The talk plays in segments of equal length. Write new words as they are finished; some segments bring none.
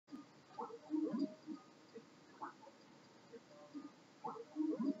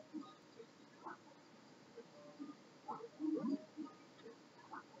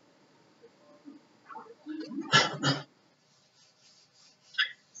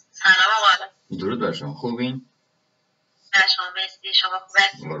درود بر شما، خوبین؟ شما مرسی، شما خوب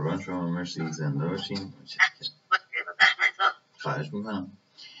هستید؟ قربان شما، مرسی، زنده باشین. خواهش میکنم.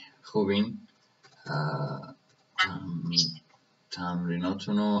 خوبین؟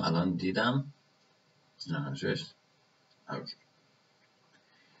 تمریناتون رو الان دیدم. اوکی.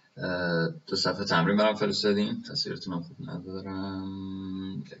 2 صفحه تمرین برام فرستادین، تصویرتون هم خوب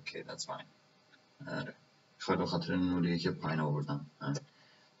ندارم. اوکی، that's fine. آره، خیلی خاطر نوریه که پایین آوردم.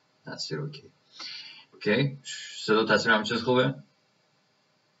 تصویر اوکی. صدا تصویر همه چیز خوبه؟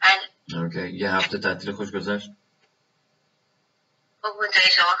 بله. اوکی. یه هفته تعطیل خوش گذشت؟ خوب بود.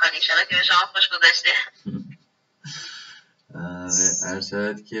 شما خالی شما که به شما خوش گذشته؟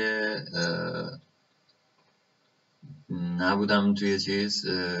 عرض که نبودم توی چیز.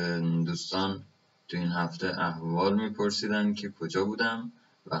 دوستان تو این هفته احوال میپرسیدن که کجا بودم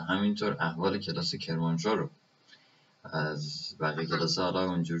و همینطور احوال کلاس کرمانشاه رو. از بقیه کلاس حالا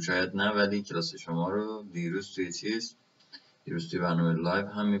اونجور شاید نه، ولی کلاس شما رو دیروز توی برنامه لایو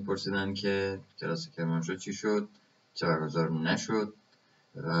هم میپرسیدن که کلاس کرمانشاه چی شد، چه برگزار نشد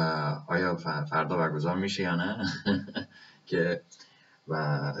و آیا فردا برگزار میشه یا نه. که و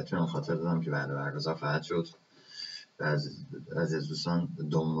اتمنان خاطر دادم که بعد برگزار خواهد شد. از دوستان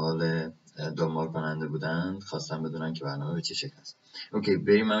دنبال کننده بودند، خواستم بدونن که برنامه به چه شکل است. اوکی،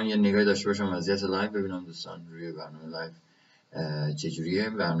 بریم من یه نگاهی داشته باشم وضعیت لایو، ببینم دوستان روی برنامه لایو چجوریه.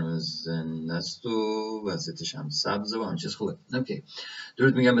 برنامه زنده است و وضعیتش هم سبزه و همه چیز خوبه. اوکی،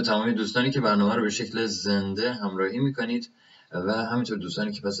 درود میگم به تمامی دوستانی که برنامه رو به شکل زنده همراهی میکنید و همینطور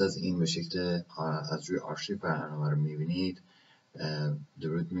دوستانی که پس از این به شکل از روی آرشیو برنامه رو میبینید.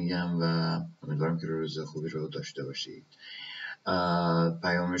 درود میگم و امیدوارم که روز خوبی رو داشته باشید.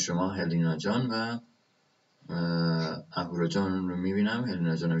 پیام شما هلینا جان و اهورا جان رو میبینم.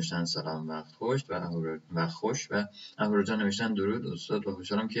 هلینا جان نوشتن سلام وقت خوش و اهورا جان نوشتن درود استاد و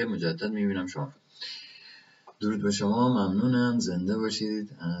خوشحالم که مجدد میبینم شما. درود به شما، ممنونم، زنده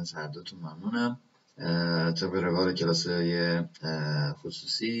باشید. از هر دوتون ممنونم. طبق روال کلاس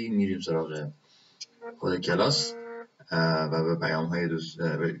خصوصی میریم سراغ خود کلاس و به پیام های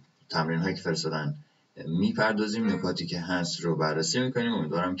تمرین هایی که فرستادن میپردازیم. نکاتی که هست رو بررسی میکنیم.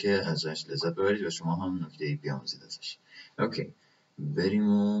 امیدوارم که ازش لذت ببرید و شما هم نکته بیاموزید ازش. اوکی، بریم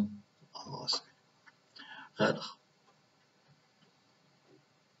و آغاز کنیم. خیلی خوب.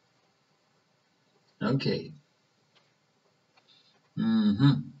 اوکی.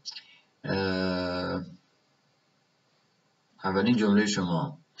 اولین جمله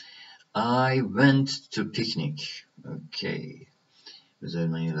شما I went to picnic. اوکی، بذارید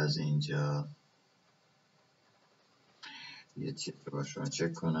من یه لحظه اینجا یه چیز رو باشم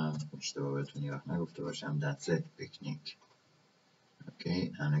چک کنم، اشتباه بهتون یه وقت نگفته باشم. That's it, picnic.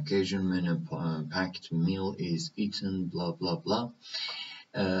 Okay, an occasion when a packed meal is eaten, blah blah blah.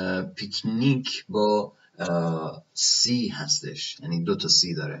 پیکنیک با سی هستش، یعنی 2 تا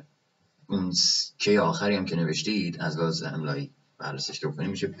سی داره. اون که آخری هم که نوشتید از لحاظ املایی بررسیش که بکنیم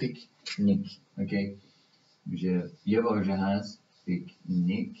میشه پیکنیک. اوکی، میشه یه واژه هست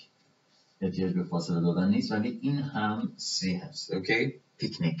پیکنیک، احتیاج به فاصله دادن نیست، ولی این هم سی هست. اوکی،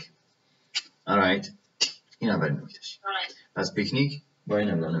 پیکنیک. alright، این اولین نکتهش. پس پیکنیک با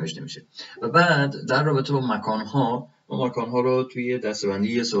این املا نوشته میشه. و بعد در رابطه با مکانها رو توی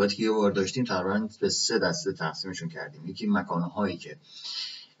دسته‌بندی یه صحبتی که یه بار داشتیم تقریبا به 3 دسته تقسیمشون کردیم. یکی مکانهایی که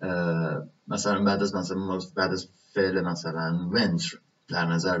مثلا بعد از فعل مثلا went در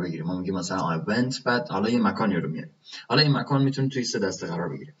نظر بگیریم. ما میگیم مثلا I went، بعد حالا یه مکانی رو میاریم. حالا این مکان میتونه توی 3 دسته قرار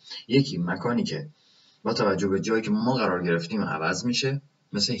بگیره. یکی مکانی که با توجه به جایی که ما قرار گرفتیم عوض میشه،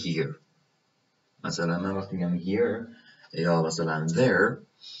 مثل here. مثلا من وقتی میگم here یا مثلا there،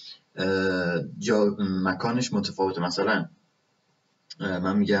 مکانش متفاوته. مثلا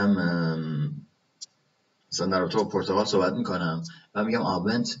من میگم مثلا در رابطه با پرتغال صحبت میکنم و میگم I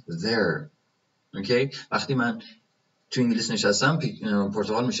went there. اوکی، وقتی من تو انگلیس نشستم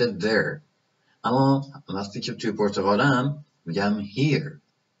پرتغال میشه there، اما وقتی که توی پرتغالم میگم here،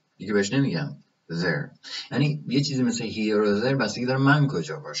 دیگه بهش نمیگم there. یعنی یه چیزی مثل here و there بستگی داره من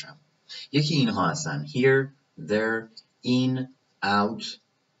کجا باشم. یکی اینها هستن here, there, in, out،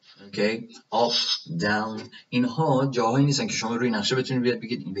 اوکی، up, down. اینها جاهایی نیستن که شما روی نقشه بتونید بیاد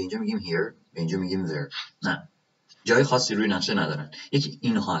بگید به اینجا میگیم here، به اینجا میگیم there. نه، جای خاصی روی نقشه ندارن. یکی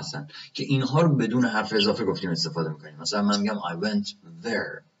اینها هستن که اینها رو بدون حرف اضافه گفتیم استفاده میکنیم. مثلا من میگم I went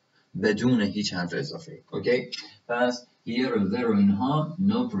there بدون هیچ حرف اضافه. اوکی، پس here و there و اینها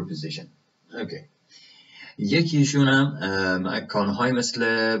no preposition. اوکی، یکیشون هم مکانهای مثل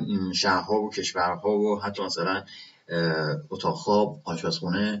شهرها و کشورها و حتی مثلا اتاق خواب،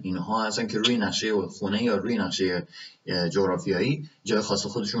 آشپزخونه، اینها هستن که روی نقشه خونه یا روی نقشه جغرافیایی جای خاص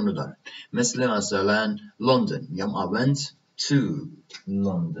خودشون رو دارن. مثلا لندن، میگم I went to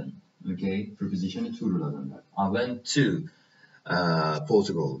London. اوکی، preposition to رو دادم. I went to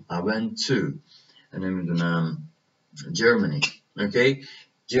Portugal. I went to نمیدونم Germany. اوکی،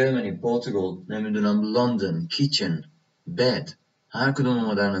 Germany، Portugal، نمیدونم London، kitchen، bed. هر کدوم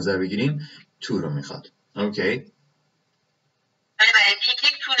ما در نظر بگیریم تو رو میخواد. اوکی، برای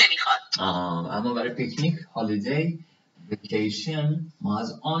پیکنیک تو نمیخواد. اما برای پیکنیک، هالیدی، ویکیشن ما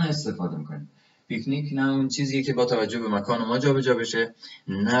از آن استفاده میکنیم. پیکنیک نه اون چیزیه که با توجه به مکان ما جابجا بشه،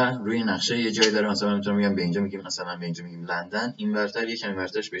 نه روی نقشه یه جایی داره مثلا میتونم بگم به اینجا میگیم مثلا به اینجا میگیم لندن، این ورتر یه کمی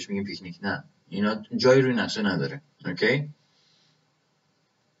ورترش بهش میگیم پیکنیک. نه، اینا جایی روی نقشه نداره. اوکی،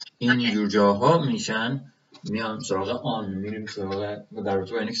 این جور جاها میشن میام سراغ آن، میریم سراغ در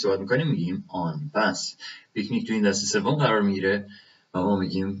رابطه با اینکه صحبت میکنیم میگیم آن. پس پیکنیک تو این دسته سوم قرار میگیره و ما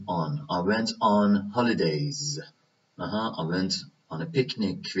میگیم آن. I went on holidays. I went on a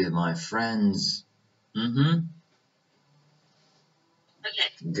picnic with my friends.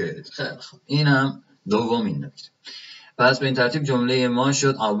 Good. خیلی خوب. اینم دومین نکته. پس به این ترتیب جمله ما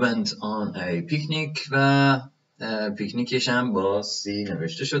شد I went on a picnic و پیکنیکش هم با سی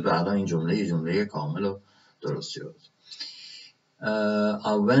نوشته شد و الان این جمله کامل و درست شد.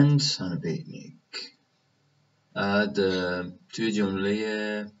 I went on a picnic. توی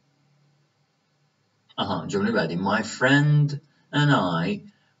جمله بعدی My friend and I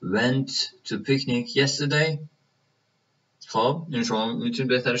went to picnic yesterday. خب این شما میتونید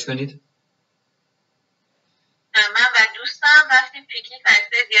بهترش کنید. من و دوستم رفتیم پیکنیک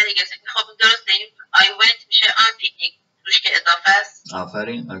وقتی زیادی گرفتیم. خب درسته، این I went میشه on picnic، روش که اضافه است.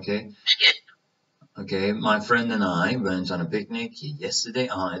 آفرین. اوکی. Okay, my friend and I went on a picnic yesterday.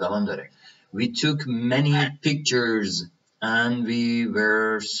 ادامه داره. We took many pictures and we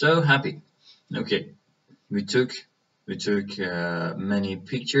were so happy. Okay, we took many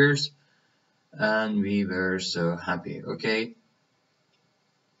pictures and we were so happy. Okay,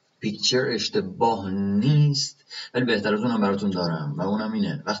 picture اشتباه نیست ولی بهتر از اونم براتون دارم و اونم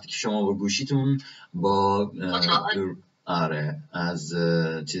اینه وقتی که شما با گوشیتون با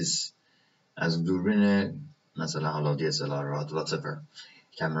از دوربین مثلا حالا DSLR whatever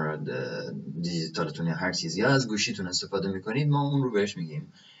کامera دیجیتالتون یا هر چیزی از گوشیتون استفاده میکنید، ما اون رو بهش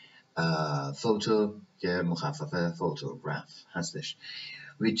میگیم فوتو که مخفف فوتوگراف هستش.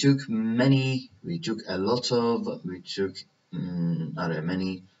 we took a lot of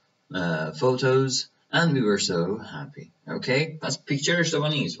many photos and we were so happy. اوکی، پس پیکچر اشتباه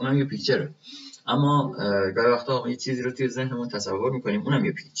نیست، اونم یه پیکچره، اما گاهی وقتا یه چیزی رو توی ذهنمون تصور میکنیم اونم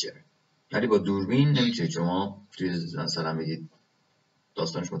یه پیکچره، ولی با دوربین نمیتونید شما توی مثلا بگید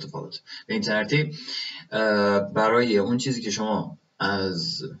داستانش متفاوته. به این ترتیب برای اون چیزی که شما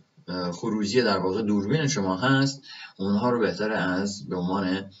از خروجی در واقع دوربین شما هست، اونها رو بهتره از به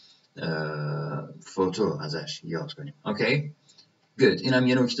عنوان فوتو ازش یاد کنیم. اوکی، گود. اینم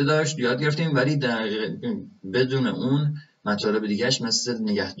یه نکته داشت یاد گرفتیم، ولی بدون اون مطالب دیگهش مثل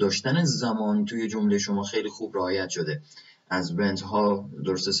نگه داشتن زمان توی جمله شما خیلی خوب رعایت شده. از went ها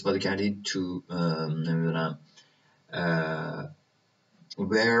درست استفاده کردید، تو نمیدونم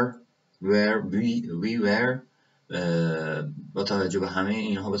where we were، با توجه به همه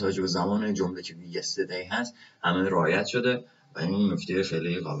اینها، با توجه به زمان جمله که yesterday هست، همه رعایت شده و این نکته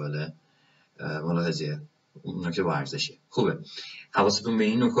خیلی قابل ملاحظه، نکته با ارزشیه. خوبه حواستون به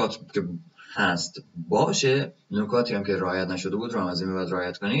این نکات که هست باشه. نکاتی هم که رعایت نشده بود رو از این بعد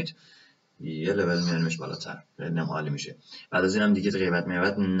رعایت کنید، یه لول میارمش بالاتر، نمالی میشه. بعد از این هم دیگه غیبت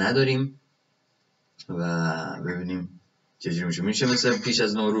میابد نداریم و ببینیم چجوری میشه مثل پیش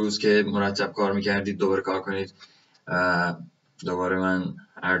از نوروز که مرتب کار میکردید دوباره کار کنید. دوباره من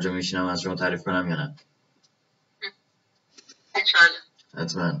هر جا میشینم از شما تعریف کنم یا نه؟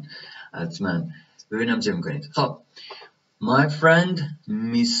 حتما. ببینم چه میکنید. خب my friend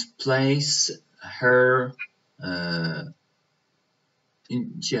misplaced her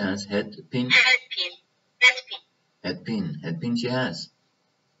این چی هست؟ head pin چی هست؟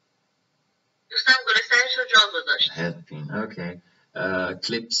 دوستم گل سرش رو جا گذاشت. head pin. اوکی.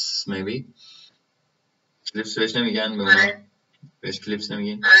 clips maybe. clips بهش نمیگن به ما؟ بهش clips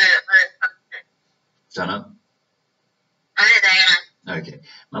نمیگین؟ جانم؟ دقیقا. اوکی.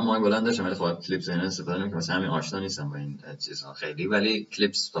 من ماه بلند داشتم ولی خب کلیپس اینا استفاده نمیکنم، مثلا همین آشنا نیستم با این چیزها خیلی، ولی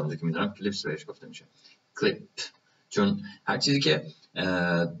کلیپس تا اونجا که میدونم کلیپس بهش گفته میشه. کلیپ چون هر چیزی که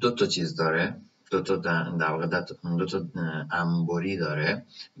دو تا چیز داره، دو تا در واقع دو تا انبری داره،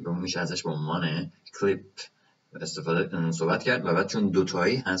 میشه ازش به عنوان کلیپ استفاده صحبت کرد. و بعد چون دو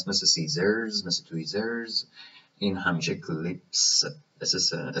تایی هست مثل سیزرز، مثل تویزرز، این همیشه کلیپس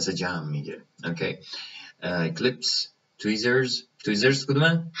اس جمع میگیره. اوکی کلیپس تویزرز. تویزرز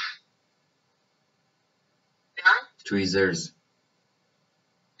کدومه؟ تویزرز.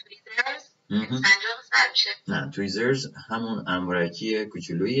 نه تویزرز همون انبارکی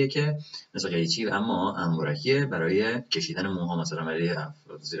کوچولوییه که مثل قیچی اما انبارکیه برای کشیدن موها، مثلا برای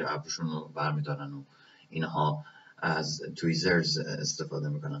افراد زیر ابروشون رو برمیدارن و اینها از تویزرز استفاده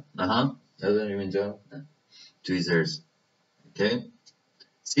میکنن. آها داریم اینجا تویزرز. اوکی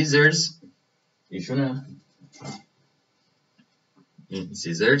سیزرز ایشونه این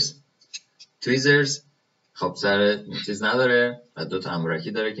سیزرز. تویزرز خب سر چیز نداره و دو تا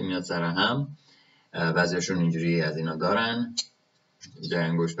انبارکی داره که میاد سر هم. بعضیشون اینجوری از اینا دارن، جای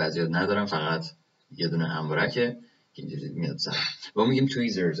انگشت بعضی ندارن، فقط یه دونه انبارکه که اینجوری میاد سر. و میگیم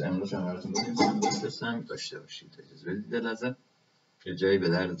تویزرز. امروز هم براتون بگیم بفرستم داشته باشید. اجازه بدید لحظه یه جایی به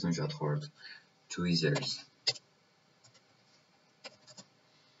دردتون شاید خورد. تویزرز.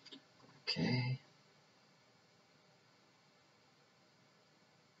 اوکی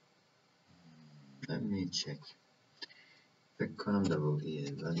let me check. فکر کنم دبل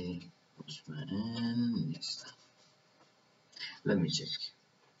ایه ولی مطمئن نیستم. let me check.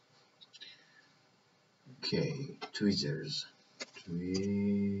 okay tweezers.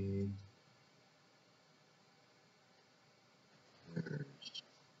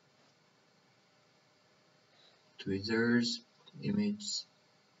 tweezers image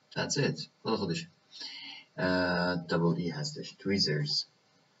that's it. خودش دبل ای هستش. tweezers.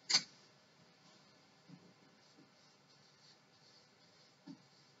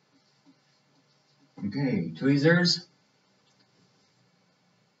 okay tweezers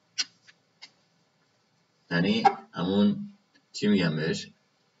یعنی همون چی میگم بهش؟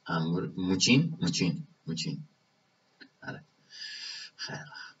 موچین. آره خیلی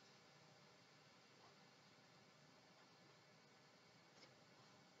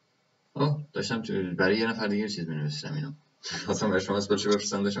داشتم برای یه نفر دیگه چیز می‌نوشتم اینو. اصلا برای شما اسپلشو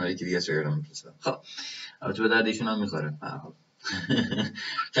بفرستم داشتم برای یکی دیگه شاگردان می‌فرستم. خب البته به درد ایشون هم می‌خوره به هر حال.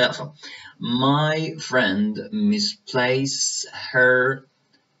 خیلی خب. My friend misplaced her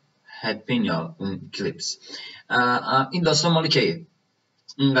headpin یا clips. این داستان مال کیه؟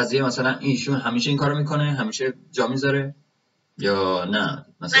 این قضیه مثلا ایشون همیشه این کارو میکنه، همیشه جا میذاره یا نه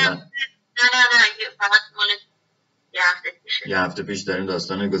مثلا نه فقط مال یه هفته پیش داریم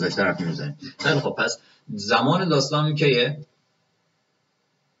داستان گذشته حرف میزنیم. خیلی خب پس زمان داستان کیه؟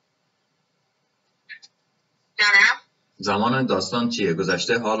 زمان داستان چیه؟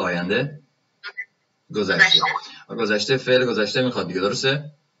 گذشته، حال، آینده؟ گذشته فعل گذشته میخواد دیگه،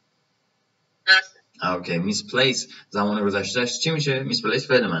 درسته؟ اوکی misplace زمان گذشتهش چی میشه؟ misplace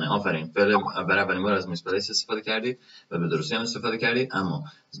فعل منه. آفرین. فعل برای اولین بار از misplace استفاده کردید و به درستی هم استفاده کردید. اما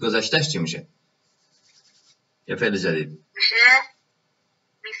گذشتهش چی میشه؟ یه فعل جدید میشه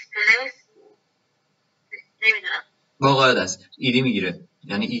misplace. نمیدونم. با قاعده است ایدی میگیره،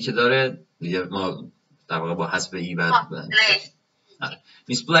 یعنی ای که dاره دیگه ما در واقع با حذف ای بعد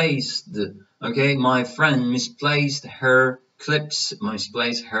misplaced. okay my friend misplaced her clips,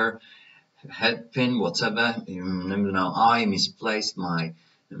 misplaced her headpin whatever. نمیدونم I misplaced my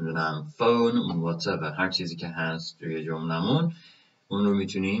نمیدونم phone whatever. هر چیزی که هست توی جملمون اون رو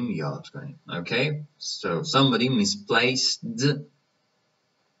میتونیم یاد کنیم. okay so somebody misplaced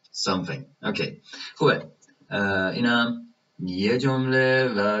something. okay خوبه. اینم یه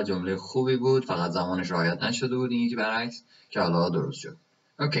جمله و جمله خوبی بود، فقط زمانش رعایت نشده بود، این یکی برعکس که حالا درست شد.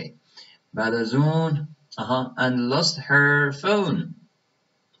 اوکی بعد از اون and lost her phone.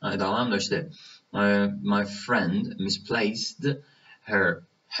 ادامه هم داشته. my friend misplaced her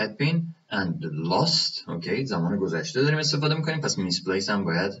headpin and lost. اوکی زمان گذشته داریم استفاده میکنیم، پس misplace هم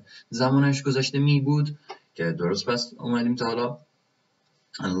باید زمانش گذشته می بود که درست پس اومدیم تا حالا.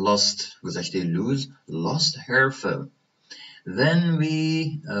 and lost گذشته lose. lost her phone. then we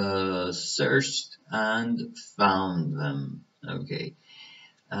searched and found them. okay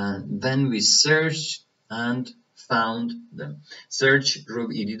and then we searched and found them. search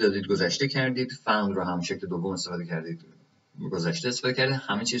رو ایدی دادید گذشته کردید، found رو هم شکل دوم استفاده کردید گذشته استفاده کردید.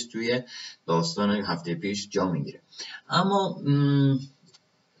 همه چیز توی داستان هفته پیش جا میگیره. اما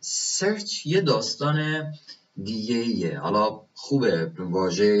search یه داستان دیگه ایه. حالا خوبه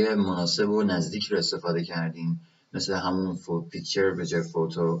واژه مناسب و نزدیک رو استفاده کردیم، مثل همون پیکچر به جای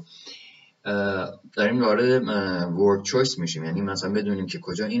فوتو. داریم وارد word choice میشیم، یعنی مثلا بدونیم که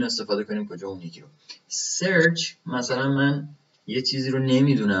کجا این استفاده کنیم کجا اون یکی رو. search مثلا من یه چیزی رو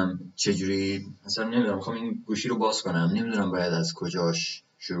نمیدونم چجوری، مثلا نمیدونم میخوام این گوشی رو باز کنم، نمیدونم باید از کجاش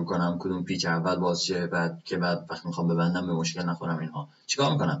شروع کنم، کدوم پیچ اول باز شه، بعد وقتی میخوام ببندم به مشکل نخورم، اینها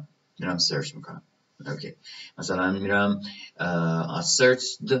چیکار میکنم؟ میرم سرچ میکنم. اوکی. مثلا میرم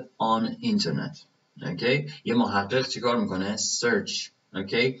searched on internet. اوکی. یه محقق چیکار میکنه؟ search.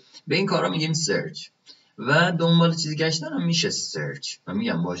 اوکی. به این کارا میگیم search. و دنبال چیزی گشتن هم میشه search. و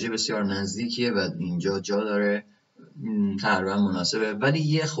میگم واژه بسیار نزدیکیه و اینجا جا داره، تقریبا مناسبه، ولی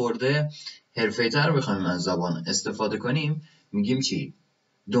یه خورده حرفه‌ای‌تر بخوایم از زبان استفاده کنیم میگیم چی؟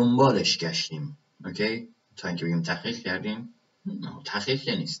 دنبالش گشتیم. اوکی؟ تا اینکه بگیم تحقیق کردیم، تحقیق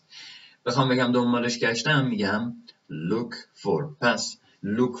که نیست. بخوام بگم دنبالش گشتم میگم look for. پس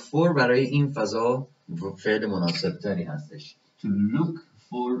look for برای این فضا فعل مناسب تری هستش. to look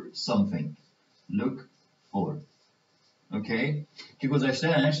for something. look for. اوکی؟ که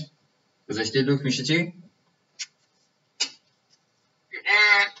گذشته look میشه چی؟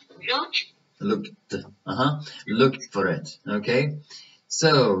 looked. Looked for it. Okay.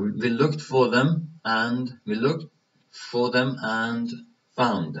 So we looked for them and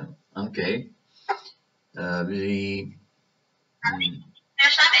found them. Okay.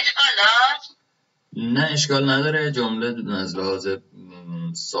 نه اشکال نداره، جمله از لحاظ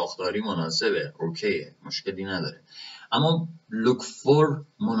ساختاری مناسبه، اوکیه، مشکلی نداره. اما look for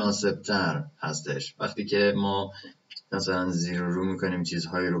مناسب تر هستش. وقتی که ما مثلا زیر رو میکنیم،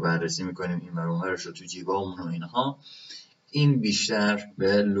 چیزهایی رو بررسی میکنیم، این ور اون ورش رو تو جیبامون و اینها، این بیشتر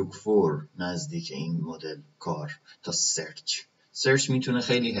به look for نزدیک این مدل کار تا search میتونه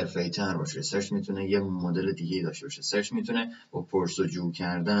خیلی حرفه‌ای تر باشه. search میتونه یه مدل دیگه داشته باشه. search میتونه با پرسجو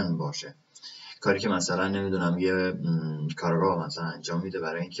کردن باشه، کاری که مثلا نمیدونم یه کارگاه مثلا انجام میده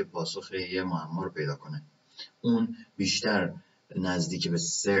برای اینکه پاسخ یه معما رو پیدا کنه. اون بیشتر نزدیک به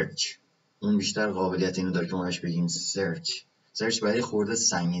search، اون بیشتر قابلیت اینو داره که ما بهش بگیم search باید خورده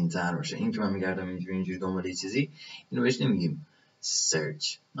سنگین تر باشه. این که من میگردم اینجوری دنبال یه چیزی، اینو بهش نمیگیم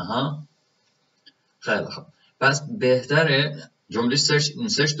search. خیلی خوب. پس بهتره جمله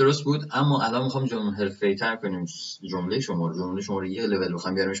search درست بود، اما الان میخوام جمله حرفه‌ای تر کنیم. جمله شما یه لول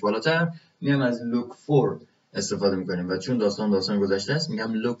بخوام بیارمش بالاتر، میام از look for استفاده میکنیم و چون داستان گذشته است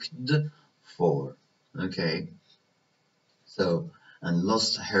میگم looked for. Okay. So, and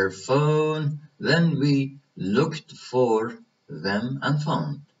lost her phone, then we looked for them and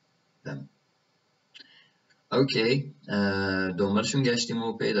found them. اوکی. دنبالشون گشتیم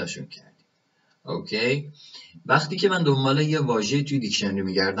و پیداشون کردیم. اوکی. وقتی که من دنبال یه واژه توی دیکشنری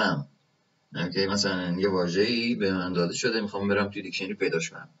میگردم، اوکی، مثلا یه واژه‌ای به من داده شده، میخوام برم توی دیکشنری پیداش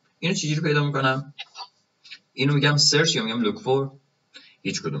کنم، اینو چجوری پیدا میکنم؟ اینو میگم search یا میگم look for؟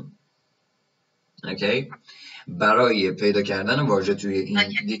 هیچ کدوم. اوکی. برای پیدا کردن واژه توی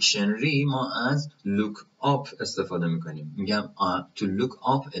این دیکشنری ما از look up استفاده میکنیم. میگم to look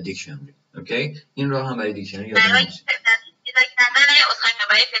up a dictionary. اوکی. این راه هم برای دیکشنری یادم میشه.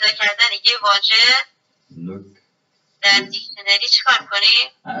 برای پیدا کردن یه واژه look در دیکشنری چیکار کنیم؟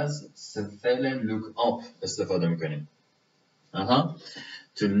 از فعل look up استفاده میکنیم.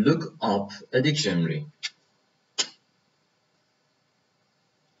 to look up a dictionary.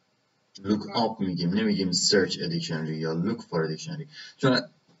 look up میگیم، نمیگیم search a dictionary یا look for a dictionary. چون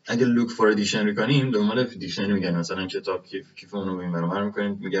اگه look for a dictionary کنیم دنبال دیکشنری میگن، مثلا کتاب کیفمون رو این برابر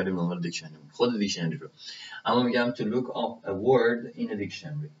میکنیم میگردیم دنبال دیکشنری، خود دیکشنری رو. اما میگم to look up a word in a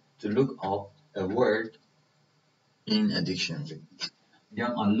dictionary. to look up a word in a dictionary.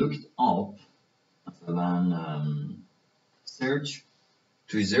 میگم I looked up مثلا search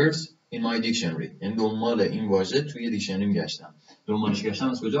tweezers in my dictionary. این دنبال این واژه توی دیکشنری میگشتم. دنبالش گشتم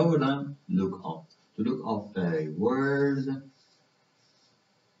از کجا آوردم؟ look up. to look up a word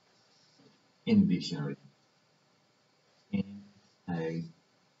in dictionary. in a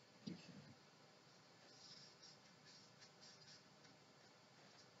dictionary.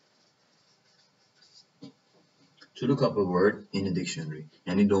 to look up a word in a dictionary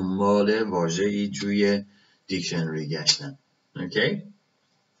یعنی دنبال واژه‌ای توی دیکشنری گشتن. اوکی؟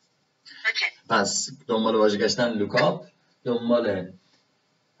 پس دنبال واژه گشتن look up، دنبال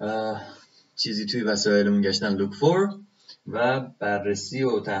چیزی توی وسایلمون گشتن look for، و بررسی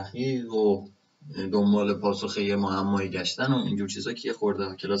و تحقیق و دنبال پاسخ یه معمایی گشتن و اینجور چیزا که یه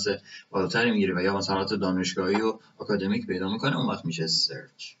خورده کلاس بالاتری میگیره و یا مثلا دانشگاهی و آکادمیک پیدا میکنه، اون وقت میشه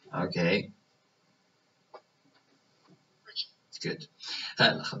search. اوکی. good.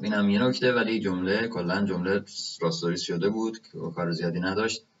 خیلی خب، این هم یه نکته، ولی جمله کلا جمله راستوریس شده بود، کار زیادی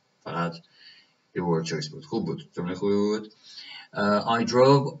نداشت، فقط یه word choice بود. خوب بود، جمله خوبی بود. I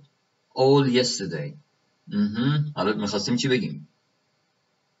drove all yesterday. حالا میخواستیم چی بگیم؟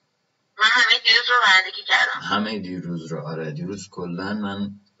 من همه دیروز رو رانندگی کردم. همه دیروز رو، آره، دیروز کلا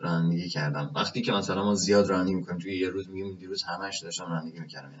من رانندگی کردم. وقتی که مثلا ما زیاد رانندگی میکنیم توی یه روز، میگیم دیروز همش داشتم رانندگی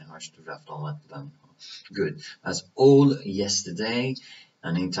میکردم، یعنی همش تو رفت آمد بودم. good. از all yesterday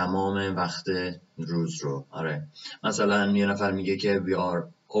یعنی تمام وقت روز رو. آره مثلا یه نفر میگه که we are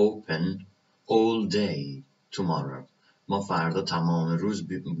open all day tomorrow. ما فردا تمام روز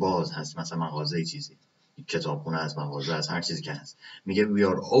باز هست، مثلا مغازه چیزی، کتابخونه از مغازه از هر چیزی که هست. میگه we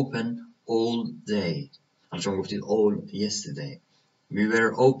are open all day. حالا شما گفتید all yesterday. We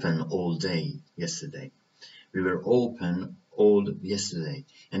were open all day yesterday. We were open all yesterday.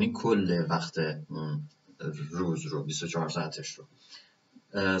 یعنی کل وقت روز رو، 24 ساعتش رو.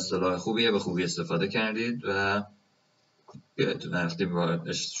 اصطلاح خوبیه، به خوبی استفاده کردید و وقتی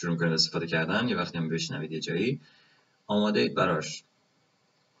شروع کنید استفاده کردن یه وقتی هم بشنوید یه جایی آماده اید براش.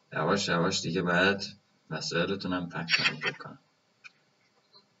 یواش یواش دیگه بعد وسایلتون هم پک کنید بکنم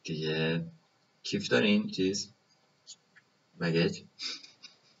دیگه. کیف دارین چیز؟ بگیج؟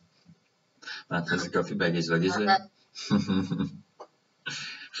 مدرسه کافی بگیج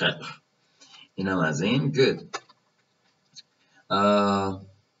خیلی اینم از این. good.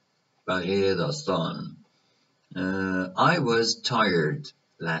 بقیه داستان. I was tired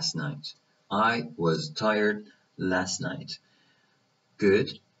last night. I was tired last night. Good.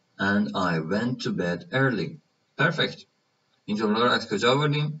 And I went to bed early. Perfect. این جمله رو از کجا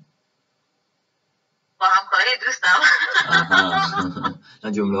آوردیم؟ با همکاری دوستم.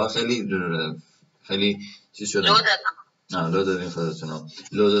 این جمله ها خیلی چیز شدن. لو دادین خودتونو.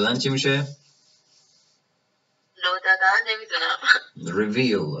 لو دادن چی میشه؟ لو دادن نمیدونم.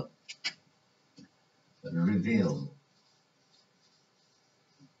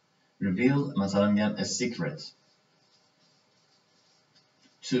 reveal. مثلا میگم a secret.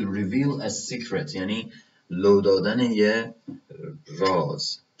 To reveal a secret یعنی لو دادن یه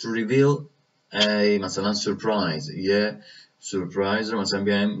راز. To reveal مثلا surprise. یه surprise رو مثلا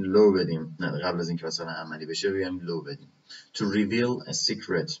بیایم لو بدیم، نه قبل از اینکه مثلا عملی بشه بیایم لو بدیم. To reveal a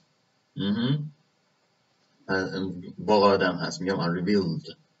secret. با آدم هست میگم I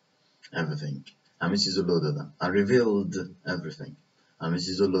revealed everything. همه چیز رو لو دادم. I revealed everything. همه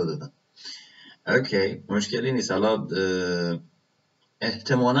چیز رو لو دادم. اوکی مشکلی نیست. حالا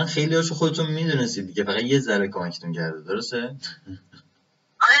احتمالا خیلی هاشو خودتون میدونستید دیگه، فقط یه ذره کمکتون کرده. درسته؟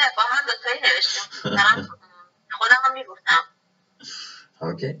 آره با هم دوتایی نوشتیم. خودم هم میگفتم.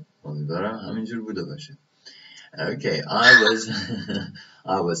 اوکی امیدوارم همینجور بوده باشه. اوکی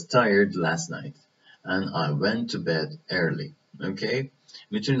I was tired last night and I went to bed early. اوکی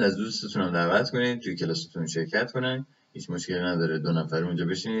میتونید از دوستتون هم دعوت کنید توی کلاستون شرکت کنن، هیچ مشکلی نداره. 2 نفر اونجا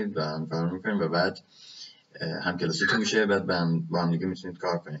بشینید و هم کار میکنید و بعد هم کلاستون میشه، بعد با هم دیگه میتونید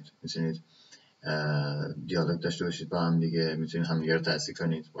کار کنید، میتونید دیالوگ داشته باشید با هم دیگه، میتونید هم دیگه رو تحصیل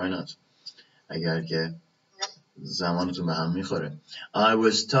کنید. why not اگر که زمانتون به هم میخوره. I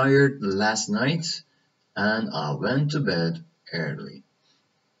was tired last night and I went to bed early.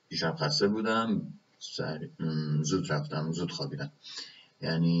 دیشب خسته بودم زود رفتم، زود خوابیدم.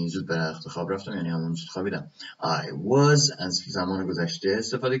 یعنی زود به رخت خواب رفتم، یعنی همون زود خوابیدم. I was از زمان گذشته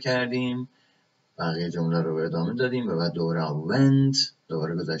استفاده کردیم، بقیه جمله رو ادامه دادیم و بعد دوباره went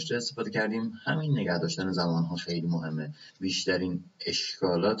دوباره گذشته استفاده کردیم. همین نگه داشتن زمان ها خیلی مهمه. بیشترین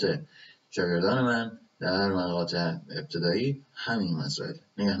اشکالات شاگردان من در مقاطع ابتدایی همین مسائل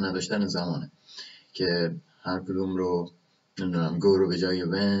نگه نداشتن زمانه که هر کدوم رو نمیدونم go رو به جای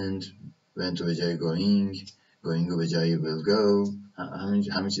went رو به جای going رو به جای will go،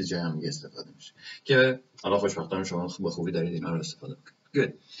 همین چیز جای هم استفاده میشه که حالا خوشبختانه شما به خوبی دارید اینا رو استفاده میکنید.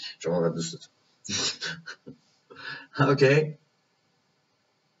 good. شما و دوستتون. Okay.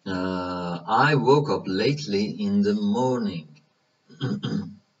 I woke up lately in the morning.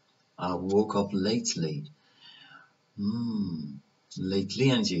 I woke up lately. Lately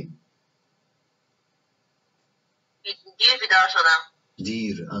یعنی چی؟ دیر بیدار شدم.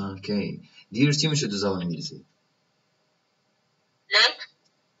 دیر. اوکی. دیر چی میشه تو زبان انگلیسی؟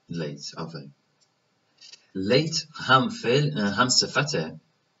 late. آفرین. late هم فعل هم صفته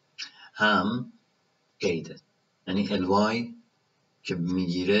هم قیده، یعنی ly که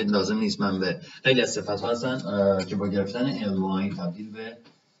میگیره لازم نیست من به خیلی از صفت ها هستن که با گرفتن ly تبدیل به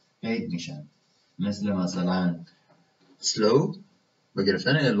قید میشن. مثلا slow با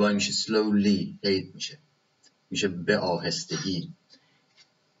گرفتن ly میشه slowly، قید میشه به آهستگی.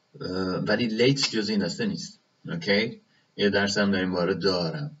 ولی late جز این دسته نیست. اوکی یه درس هم در این باره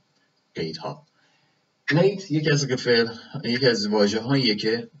دارم. قیدها. late یکی از واژه هاییه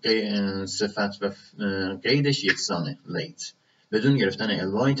که صفت و قیدش یکسانه. late بدون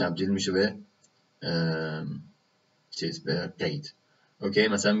گرفتن ly تبدیل میشه به به قید. اوکی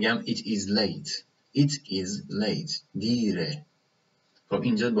مثلا میگم it is late دیره. خب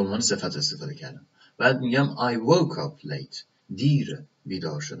اینجا به عنوان صفت استفاده کردم. بعد میگم I woke up late دیر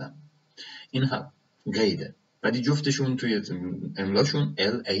بیدار شدم. این هم قیده. ولی جفتشون توی املاشون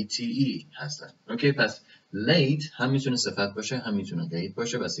LATE هستن. اوکی، پس late هم میتونه صفت باشه هم میتونه قید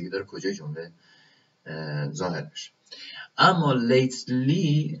باشه، بستگی داره کجای جمله ظاهر بشه. اما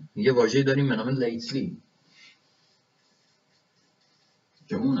lately یه واژه‌ای داریم به نام lately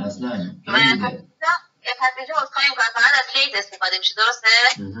که اون اصلا قیده. پس اینجا اصخایی میکنم فقط از late استفاده میشه، درسته؟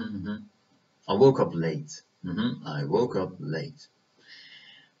 I woke up late. I woke up late.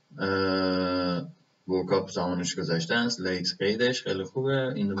 woke up زمانش گذشته است، late قیدش خیلی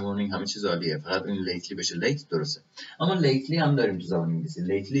خوبه، in the morning همه چیز عالیه، فقط این lately بشه late درسته. اما lately هم داریم تو زبان انگلیسی.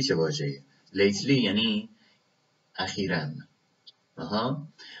 lately چه واژه‌ایه؟ lately یعنی اخیراً.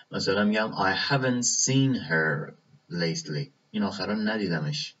 مثلا میگم I haven't seen her lately. این آخرا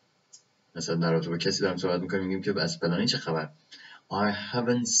ندیدمش. مثلا در رابطه با کسی دارم صحبت میکنیم میگیم که از فلانی چه خبر؟ I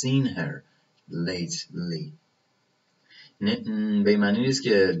haven't seen her lately. به معنی نیست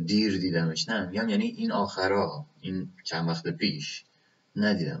که دیر دیدمش، نه، میگم یعنی این آخرا، این چند وقت پیش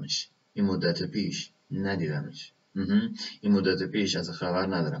ندیدمش، این مدت پیش ندیدمش، این مدت پیش از خبر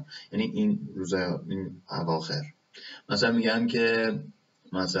ندارم، یعنی این روزا، این اواخر. مثلا میگم که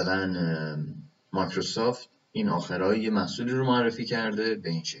مثلا مایکروسافت این آخرها یه محصولی رو معرفی کرده به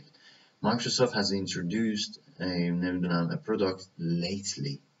این شکل. Microsoft has introduced نمیدونم a product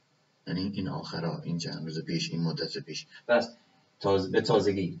lately، یعنی این آخرها، این چند روز پیش، این مدت پیش. بس به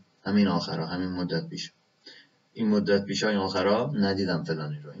تازگی همین آخرها، همین مدت پیش، این مدت پیش ها، این آخرها ندیدم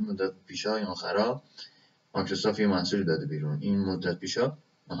فلانی رو، این مدت پیش ها، این آخرها مایکروسافت یه محصولی داده بیرون، این مدت پیش ها.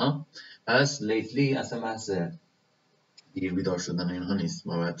 پس lately اصلا بحث دیر بیدار شدن اینها نیست،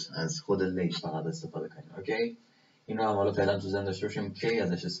 ما باید از خود late فقط استفاده کنیم. اوکی، این رو هم حالا فعلا تو ذهن داشته باشیم کی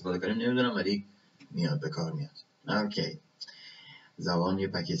ازش استفاده کنیم نمیدونم، ولی میاد، به کار میاد. اوکی، زبان یه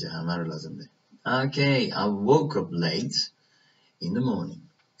پکیج، همه رو لازم داره. Okay, I woke up late in the morning.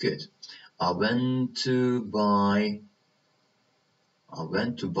 Good. I went to buy.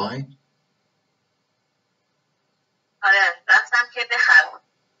 آره، رفتم که بخرم.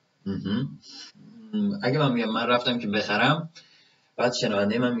 اگه من میگم من رفتم که بخرم، بعد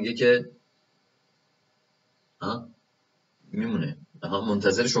شنونده من میگه که میمونه.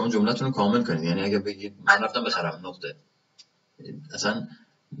 منتظر شما جملتون رو کامل کنید، یعنی اگه بگید من رفتم بخرم نقطه، اصلا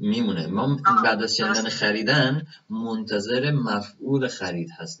میمونه. ما بعد از شنیدن خریدن منتظر مفعول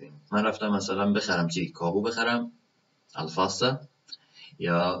خرید هستیم. من رفتم مثلا بخرم چی؟ کابو بخرم، الفاستا،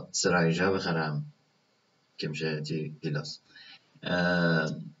 یا سرایجا بخرم که میشه چی؟ کلاس.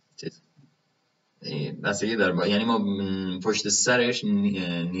 بسیاری داره، یعنی ما پشت سرش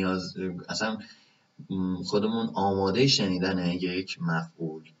نیاز، اصلا خودمون آماده شنیدن یک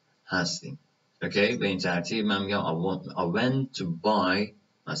مفعول هستیم. اوکی، به این ترتیب من میگم I went to buy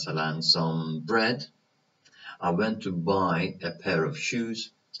مثلا some bread. I went to buy a pair of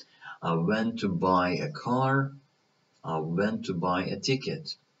shoes. I went to buy a car. I went to buy a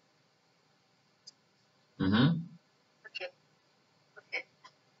ticket.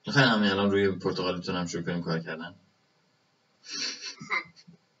 خیلی همین الان روی پرتغالیتون هم شروع کنیم کار کردن.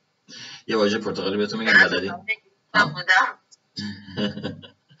 یه واژه پرتغالی بهتون میگم بلدی؟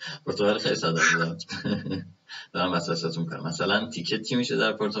 پرتغالی خیلی ساده بودم. دارم وسوسه‌تون کنم. مثلا تیکت چی میشه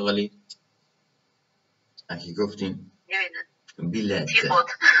در پرتغالی؟ اگه گفتیم بیلت.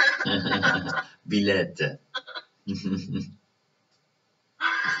 بیلت.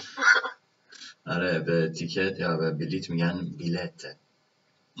 آره، به تیکت یا به بلیت میگن بیلت.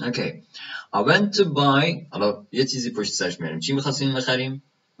 اوکی. I went to buy. حالا یه چیزی پشت سرش میاریم. چی می‌خواستیم بخریم؟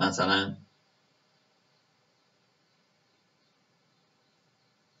 مثلا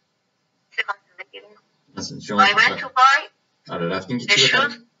شما I went to buy. آره، رفتیم که چی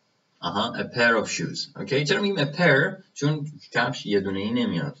بخریم؟ a pair of shoes. اوکی، چرا میگیم a pair؟ چون کفش یه دونه ای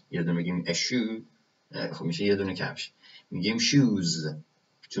نمیاد. یه دونه میگیم a shoe، خب میشه یه دونه کفش. میگیم shoes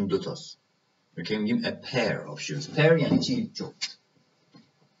چون دو تاست. اوکی، میگیم a pair of shoes. pair یعنی چی؟ جفت.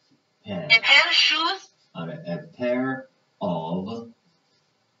 A pair of shoes. آره، a pair of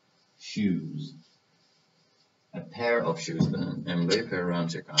shoes. A pair of shoes. املای pair رو هم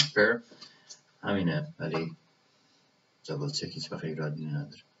چک کنم. pair همینه، ولی دبل چک هیچ وقت ایرادی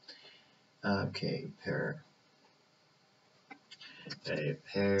نداره. Okay, pair. A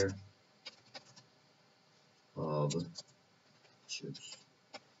pair of shoes.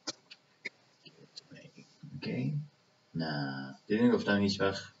 Okay. نه، دیدین گفتم هیچ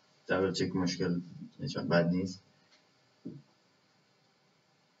وقت دبل چک مشکل، هیچ وقت بد نیست.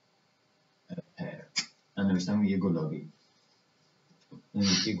 pair. من نوشتم یه گلابی. اون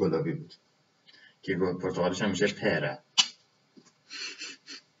یکی گلابی بود که پرتغالش هم میشه پره.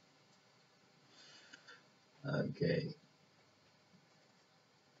 اوکی.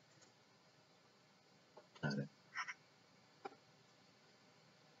 آره.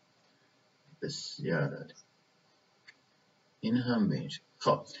 بسیار عالی. این هم به این شکل.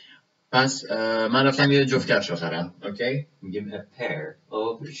 خب پس من رفتم یه جفت کفش بخرم. اوکی، میگیم a pair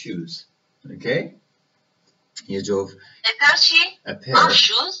of shoes. اوکی، یه جفت چی؟ a pair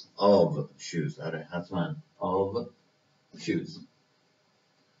shoes. of shoes. آره حتما of shoes،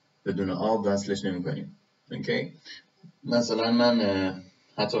 بدون آب وصلش نمی کنیم. اوکی، مثلا من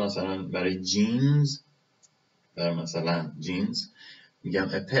حتی مثلا برای جینز، برای مثلا جینز میگم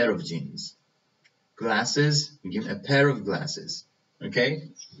a pair of jeans. glasses میگیم a pair of glasses.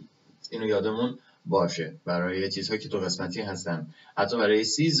 اوکی، اینو یادمون باشه برای چیزهایی که دو قسمتی هستن. حتی برای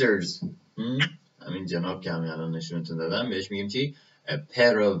scissors، همین جناب که همین الان نشونتون دادم بهش میگیم چی؟ a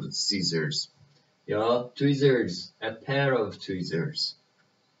pair of scissors. یا tweezers a pair of tweezers.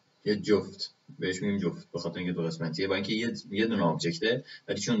 یه جفت بهش میگیم جفت به خاطر اینکه دو قسمتیه، با اینکه یه دونه آبجکته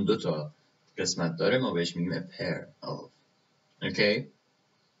ولی چون دو تا قسمت داره ما بهش میگیم a pair of. اوکی؟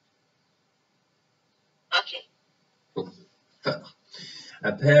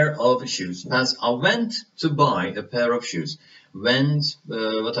 A pair of shoes. پس I went to buy a pair of shoes. Went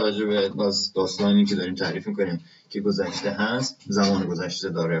با توجه به داستانی که داریم تعریف میکنیم که گذشته هست، زمان گذشته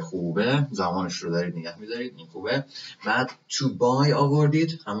داره، خوبه، زمانش رو دارید نگه میدارید، این خوبه. بعد to buy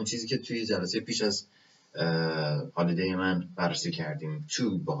آوردید، همون چیزی که توی جلسه پیش از هالیدی من بررسی کردیم. To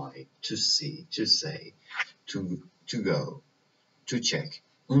buy, to see, to say, to go, to check.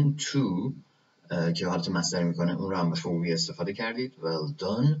 اون to که حالت مصدر میکنه اون رو هم به خوبی استفاده کردید. well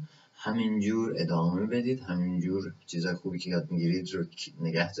done. همینجور ادامه بدید، همینجور چیزای خوبی که یاد میگیرید رو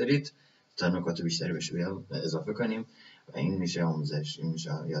نگه دارید تا نکات بیشتری بشه اضافه کنیم و این میشه آموزش، این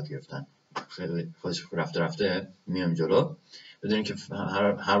میشه یاد گرفتن. خیلی خودش رفته میام جلو. بدونید که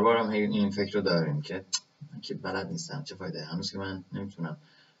هر بارم این فکر رو داریم که من که بلد نیستم، چه فایده، هنوز که من نمیتونم،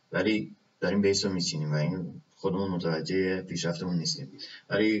 ولی داریم بیس رو میچینیم و این خودمون متوجه پیشرفتمون نیستیم.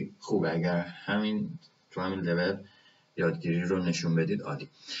 ولی خوبه اگر همین تو همین لول یادگیری رو نشون بدید، عالی.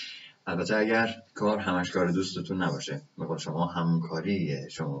 البته اگر کار همش کار دوستتون نباشه، بقول شما همکاری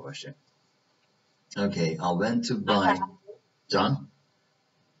شما باشه. اوکی، I went to buy. جان؟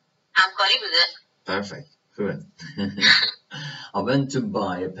 همکاری بوده. Perfect. خوبه. I went to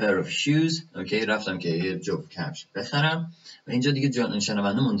buy a pair of shoes. اوکی، رفتم که یه جفت کفش بخرم و اینجا دیگه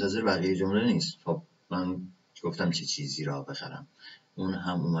شنونده منتظر بقیه جمله نیست. خب من گفتم چه چیزی را بخرم، اون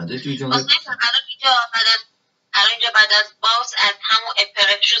هم اومده توی جمله. الان اینجا بعد از باز از همون a pair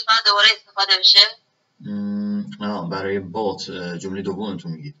of shoes باید دوباره استفاده بشه. برای bought جمله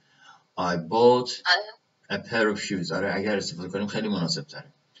دومتون میگید I bought a pair of shoes. آره اگر استفاده کنیم خیلی مناسب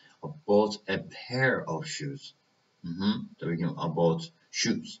تره. I bought a pair of shoes. تو بگیم I bought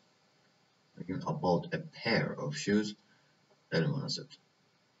shoes. بگیم I bought a pair of shoes. خیلی مناسب.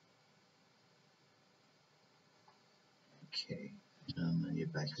 اوکی، من یه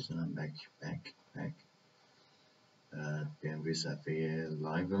بک بزنم. بک بیام روی صفحه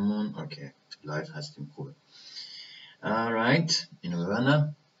لایومون. اوکی، لایو هستیم، خوبه. alright، اینو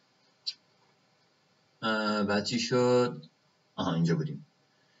ببندم. بعد چی شد؟ اینجا بودیم.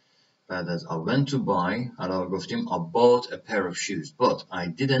 بعد از I went to buy، حالا گفتیم I bought a pair of shoes but I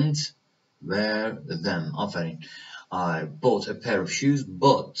didn't wear them. آفرین. I bought a pair of shoes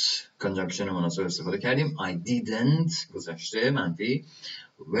but conjunction مناسب استفاده کردیم. I didn't گذشته منفی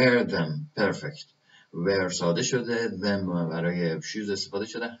wear them. perfect. wear ساده شده، them برای shoes استفاده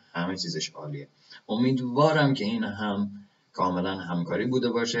شده، همه چیزش عالیه. امیدوارم که این هم کاملا همکاری بوده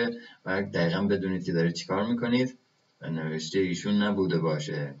باشه و دقیقا بدونید که دارید چیکار میکنید و نوشته ایشون نبوده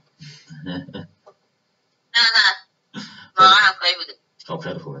باشه. نه واقعا همکاری بوده. خب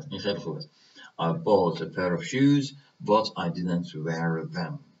خیلی خوبه، این خیلی خوبه. I bought a pair of shoes but I didn't wear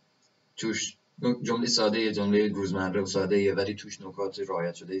them. توش جمله ساده، جمله روزمره و ساده، ولی توش نکات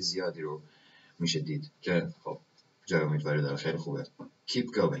رعایت شده زیادی رو میشه دید که خب جای امیدواری داره. خیلی خوبه. keep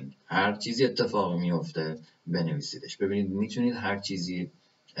going. هر چیزی اتفاق میفته بنویسیدش. ببینید میتونید هر چیزی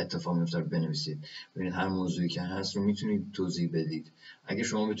اتفاق میفته رو بنویسید. ببینید هر موضوعی که هست رو میتونید توضیح بدید. اگه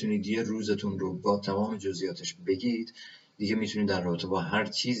شما بتونید یه روزتون رو با تمام جزئیاتش بگید، دیگه میتونید در رابطه با هر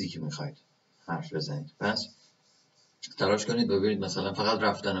چیزی که میخواید حرف بزنید. پس تلاش کنید ببینید مثلا فقط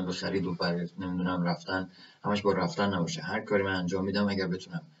رفتن به خرید و نمیدونم رفتن همش با رفتن نباشه. هر کاری من انجام میدم اگر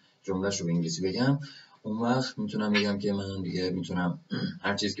بتونم جمله‌اش رو به انگلیسی بگم، اون وقت میتونم بگم که من دیگه میتونم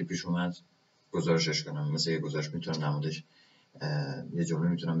هر چیزی که پیش اومد گزارشش کنم. مثلا یه گزارش میتونم در موردش یه جمله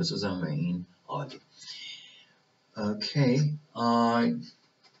میتونم بسازم و این عالی. Okay, I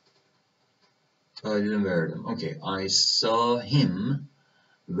didn't wear them. Okay, I saw him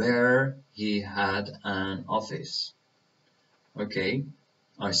where he had an office. Okay,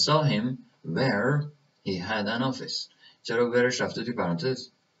 I saw him where he had an office. چرا whereش رفته توی پرانتز؟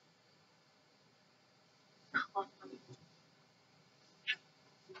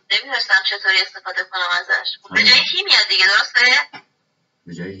 نمیدونستم چطوری استفاده کنم ازش. به جای هی میاد دیگه، درسته؟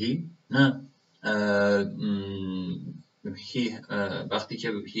 به جای هی؟ نه. وقتی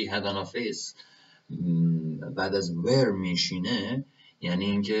که he had an office بعد از where میشینه، یعنی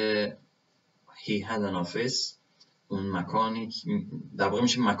اینکه he had an office اون مکانی در واقع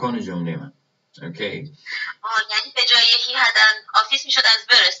میشه مکان جمله من. اوکی. یعنی به جای he had an office میشد از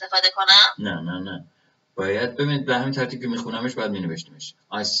where استفاده کنم؟ نه باید ببینید به همین ترتیب که میخونمش باید مینوشتیمش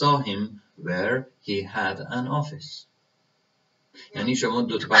I saw him where he had an office. یعنی شما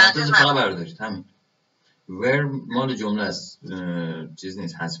دو تا پرانتز فقط بردارید، همین. where مال جمله است، چیز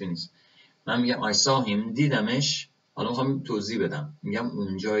نیست، حذفی نیست. من میگم I saw him، دیدمش. حالا میخوام توضیح بدم، میگم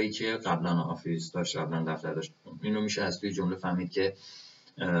اون جایی که قبلا آفیس داشت، قبلا دفتر داشت. اینو میشه از توی جمله فهمید که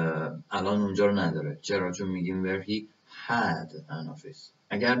الان اونجا رو نداره. چرا؟ چون میگیم where he had an office.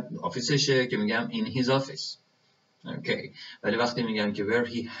 اگر آفیسشه که میگم in his office. اوکی. ولی وقتی میگم که where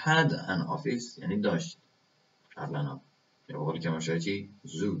he had an office یعنی داشت قبلا، یا به قول کرمانشاهی چی؟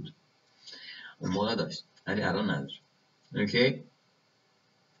 زود. اون موقع داشت ولی الان نداره. اوکی.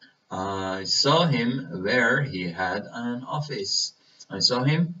 I saw him where he had an office. I saw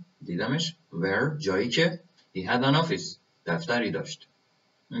him، دیدمش، where، جایی که he had an office، دفتری داشت.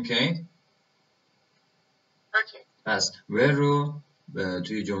 اوکی. پس where رو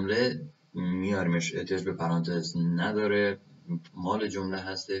توی جمله میاریمش، احتیاج به پرانتز نداره، مال جمله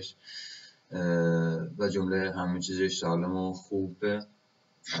هستش و جمله همه چیزش سالم و خوبه.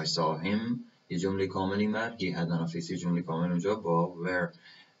 I saw him یه جمله کامل این بر، he had an office یه جمله کامل اونجا با where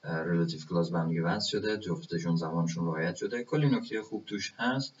relative clause به هم دیگه وصل شده، جفتشون زمانشون رعایت شده، کلی نکته خوب توش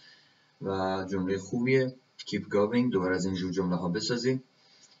هست و جمله خوبیه. keep going. دوباره از اینجور جمله ها بسازید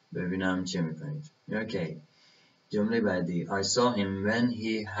ببینم چه میکنید. اوکی. جمله بعدی I saw him when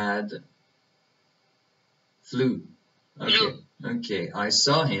he had flu. اوکی. I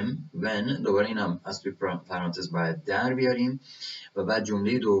saw him when، دوباره اینم از توی پرانتز باید در بیاریم و بعد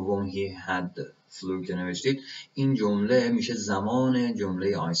جمله دوم he had flu که نوشتید، این جمله میشه زمان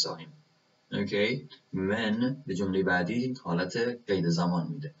جمله I saw him. اوکی. when به جمله بعدی حالت قید زمان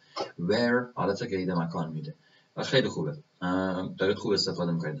میده، where حالت قید مکان میده و خیلی خوبه، دارید خوب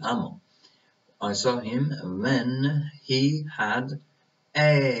استفاده میکنید. اما I saw him when he had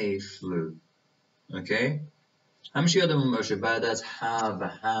a flu. اوکی. همیشه یادمون باشه بعد از have،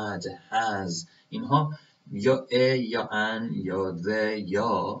 had، has اینها یا a یا an یا the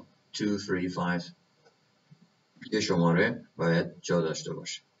یا 2 3 5 یه شماره باید جا داشته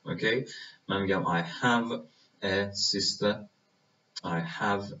باشه. اوکی. من میگم I have a sister. I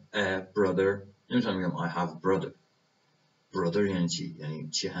have a brother. نمیتونم میگم I have brother. brother یعنی چی؟ یعنی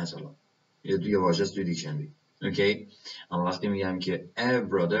چی هست الان؟ یه واژه است توی دیکشنری. اوکی. اما وقتی میگم که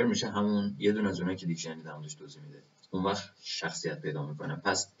a brother میشه همون یه دونه از اونایی که دیکشنری دامش توضیح میده، اون وقت شخصیت پیدا میکنه.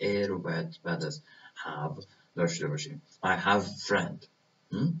 پس a رو باید بعد از have داشته باشیم. I have friend.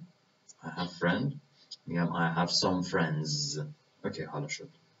 I have friend. میگم I have some friends. اوکی. حالا شد.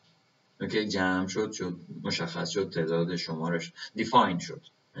 اوکی. جمع شد مشخص شد، تعداد شمارش define شد،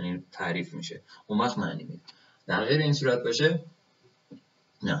 یعنی تعریف میشه، اون وقت معنی میده. در غیر این صورت باشه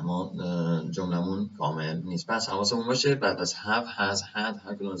نه، ما جملمون کامل نیست. پس حواسمون باشه بعد از have، has، had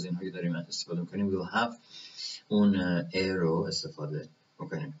هر کدوم از اینها که داریم استفاده میکنیم we'll have اون a رو استفاده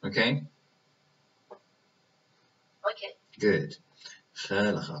میکنیم. اوکی. good.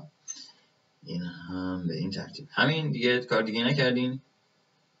 خیلی خوب. این هم به این ترتیب. همین دیگه، کار دیگه نکردین؟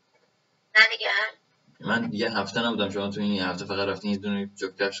 نه دیگه. من یه هفته نبودم، شما تو این یه هفته فقط رفتین یه دونه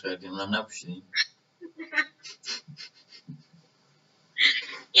جوک کفش خریدین، اونم نپوشیدین.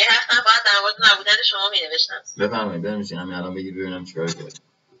 یه هفته بعد در مورد نبودن شما می‌نوشتم. بفرمایید بنویسین، همین الان بگید ببینم چیکار کنید.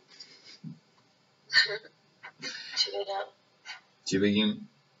 چی بگیم؟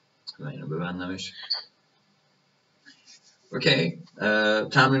 من اینو ببندمش. اوکی.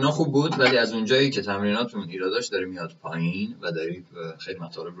 تمرینات خوب بود، ولی از اونجایی که تمریناتون ایراداش داره میاد پایین و دارید خیلی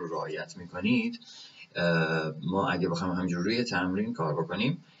مطالب رو رعایت میکنید، ما اگه بخوایم همینجور روی تمرین کار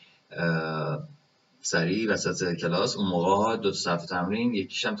بکنیم سریع وسط کلاس، اون موقع 2 صفحه تمرین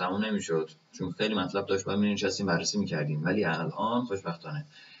یکیش هم تموم نمیشد چون خیلی مطلب داشت، باید می‌نشستیم بررسی میکردیم. ولی الان خوشبختانه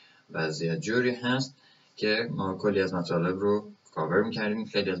وضعیت جوری هست که ما کلی از مطالب رو کاور میکردیم.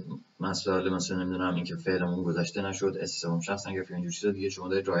 خیلی از مسائل مثلا نمیدونم اینکه فعلمون گذشته نشد، استفهام شخص نگرفت، اینجور چیزا دیگه شما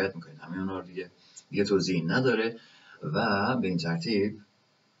دارید رعایت میکنید، همه اونا رو دیگه توضیحی نداره و به این ترتیب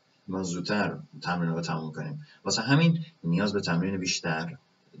ما زودتر تمرین رو تموم کنیم. واسه همین نیاز به تمرین بیشتر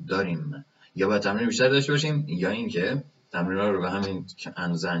داریم، یا باید تمرین بیشتر داشته باشیم یا اینکه تمرین رو به همین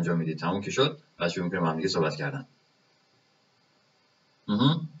اندازه انجام میدید، تموم که شد بعد شروع می‌کنیم با هم دیگه صحبت کردن.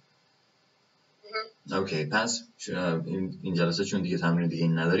 اوکی پس این جلسه چون دیگه تمرین دیگه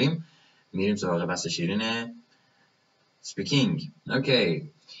این نداریم میریم سراغ بحث شیرین سپیکینگ.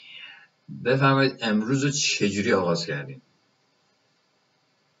 اوکی بفرمایید امروز رو چجوری آغاز کردیم؟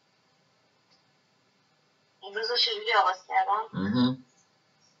 امروز رو چجوری آغاز کردم؟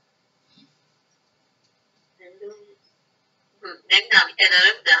 نمیدونم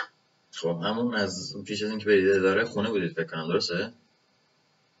اداره بودم. خب همون از پیش از اینکه برید اداره خونه بودید فکر کنم، درسته؟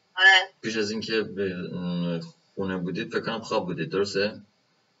 آره. پیش از اینکه خونه بودید فکر کنم خواب بودید، درسته؟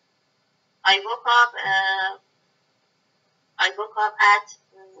 I woke up at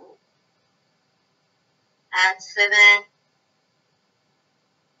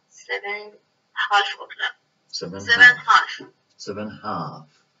 7:30.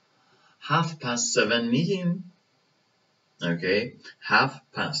 7:30 میگیم. اوکی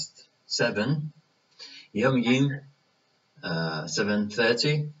 7:07 یا میگیم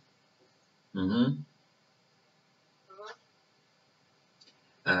 7:30.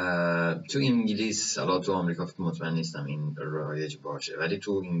 تو انگلیس، حالا تو آمریکا مطمئن نیستم این رایج باشه، ولی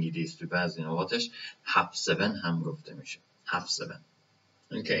تو انگلیس تو بعضی نقاطش 7:07 هم گفته میشه. 7:07.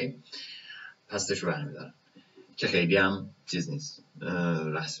 اوکی پسش رو برمیدارم که خیلی هم چیز نیست،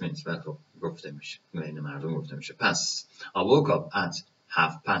 رسمی نیست، ولی خب گفته میشه، بین مردم گفته میشه. پس I woke up at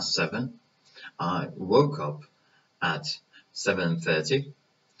 7:07. I woke up at 7:30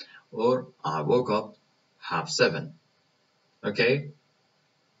 or I woke up 7:07. اوکی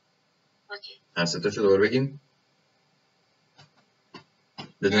هر ستاشو دور بگیم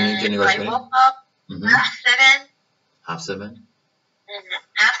بدون اینکه نگاه کنیم. I woke up 7:07. 7:30.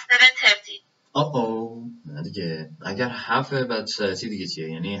 نه دیگه، اگر 7 بعد 30 دیگه چیه؟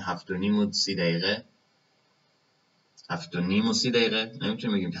 یعنی 7:30 و 30 دقیقه. 7:30 و 30 دقیقه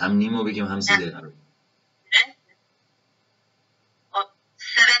نمیتونیم بگیم هم نیم رو بگیم هم 30 دقیقه رو بگیم.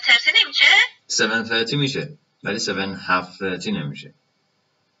 7:30 نمیشه؟ 7:30 میشه ولی 7:30 نمیشه.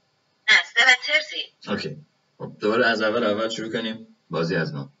 نه 7:30. اوکی خب دوباره از اول شروع کنیم بازی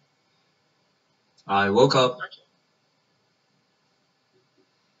از نو. I woke up.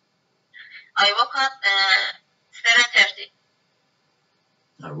 I woke up 7:30.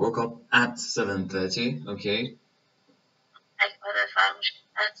 I woke up at 7:30. اوکی فراموش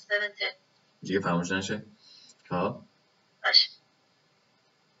at 7:30 دیگه فراموش نشه. خب باشه.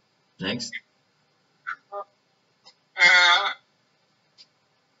 next.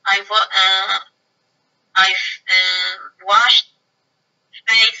 I washed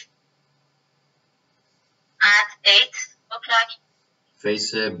face at 8 o'clock.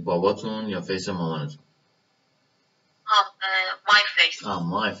 فیس باباتون یا فیس مامانتون؟ My face.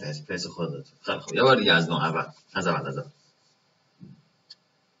 my face. فیس خودتون. خیلی خوب یه بار دیگه از اول.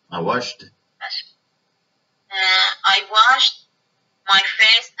 I washed. I washed my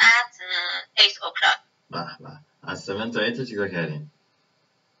face at 8 o'clock. به از 7 تا 8 چیکار کردین؟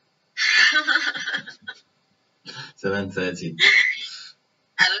 7:30.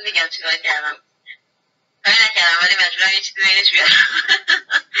 الان میگم چیکار کردم. کاری نکردم ولی مجبورم یه چیزی بینش بیارم.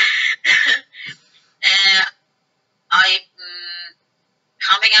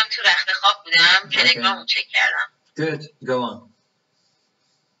 میخوام بگم تو رخت خواب بودم تلگرامو چک کردم. Good, go on.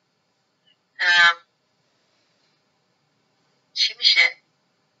 چی میشه؟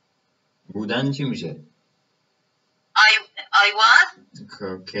 بودن چی میشه؟ I was.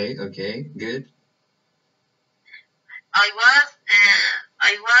 Okay, good. I was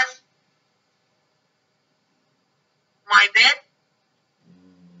my bed.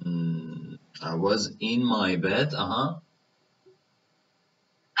 I was in my bed.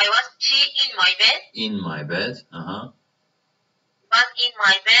 I was in my bed. In my bed. Was in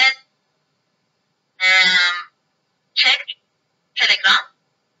my bed. Checked Telegram.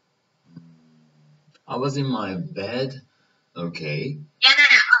 I was in my bed. Okay.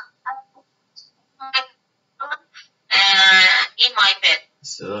 In my bed.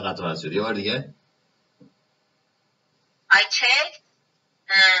 صدا قطع شد. یه بار دیگه. I checked.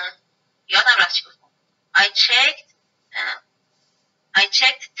 یادم رفت چی گفتم. I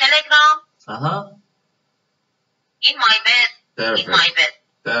checked Telegram. In my bed. Perfect. In my bed.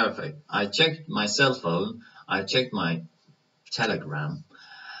 Perfect. I checked my cell phone. I checked my Telegram,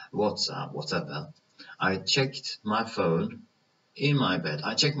 WhatsApp, whatever. I checked my phone in my bed.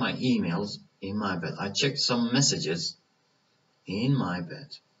 I checked my emails in my bed. I checked some messages in my bed.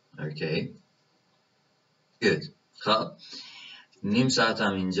 Okay. Good. خب نیم ساعت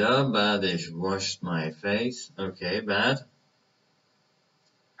هم اینجا بعدش washed my face. Okay, بعد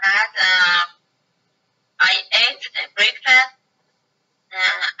I ate breakfast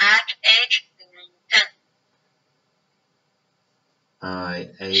at 8:10. I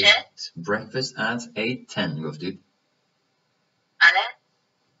ate breakfast at 8:10 گفتید؟ بله.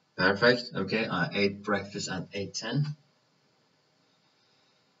 Perfect. Okay. I ate breakfast at 8:10.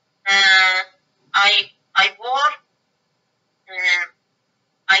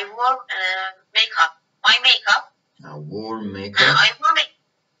 I wore makeup. My makeup. I wore makeup.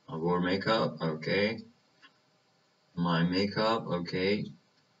 I wore makeup. Okay. My makeup. Okay.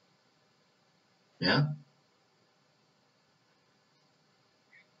 Yeah.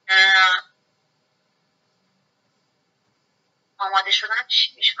 آماده شدن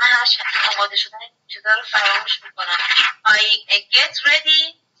چی میشه؟ من هر چقدر آماده شدن چیزا رو فراموش میکنم. I get ready.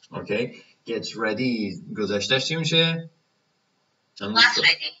 Okay. Get ready. گذشتهش چی میشه؟ Got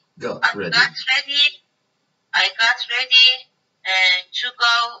ready. Got ready. I got ready to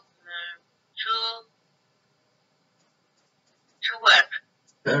go to work.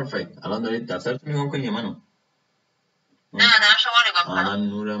 Perfect. الان دارید دفترتون نگاه کنید یا منو؟ نه شما نگاه کنم. من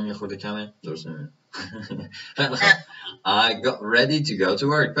نورم یه خورده کمه. درست نمیاد. I got ready to go to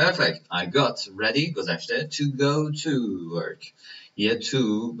work. Perfect. I got ready گذشته to go to work. یه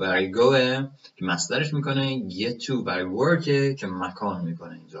to برای goه که مصدرش میکنه، یه to برای workه که مکان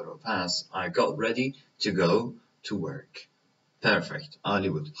میکنه اینجا رو. پس I got ready to go to work. Perfect. عالی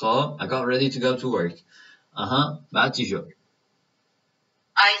بود. خب I got ready to go to work. آها. بعد چی شد؟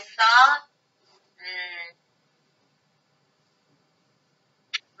 I saw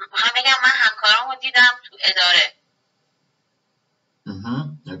میخوام بگم من همکارامو دیدم تو اداره.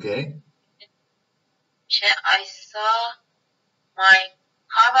 Okay. چه I saw my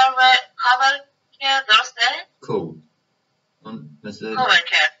coworker درسته؟ اون مثل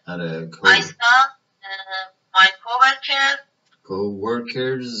coworker. آره I saw my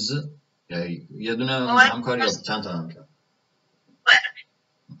coworkers یه دونه همکار یا چند تا همکار؟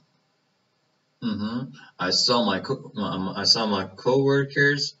 I saw my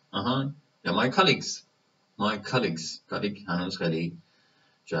coworkers یا my colleagues. colleague هنوز خیلی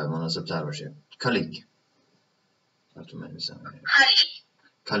شاید مناسب تر باشه. colleague براتون بنویسم.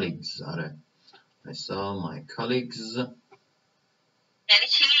 colleagues آره. I saw my colleagues. یعنی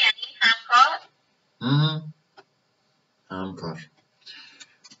چی؟ یعنی همکار؟ همکار.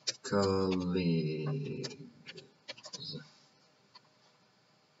 colleagues.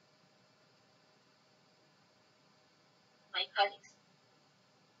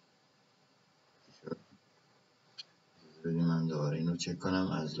 ببینیم من دوباره اینو چک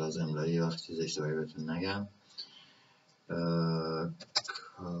کنم از لازم املایی یه وقت چیز اشتباهی بهتون نگم.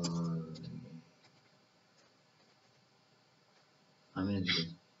 همینه دیگه.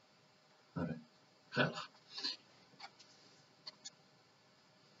 آره خیلی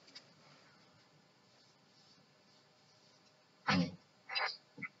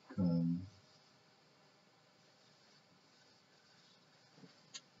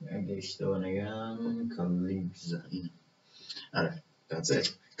اگه اشتباه نگم colleagues آره that's it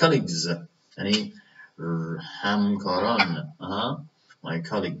colleagues یعنی همکاران. my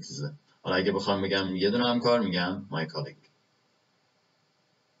colleagues. حالا اگه بخوام بگم یه دونه همکار میگم my colleague.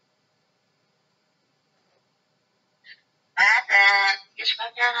 بعد چیکار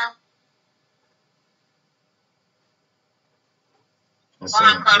کردم؟ با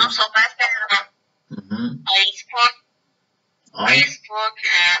همکارم صحبت کردم. I spoke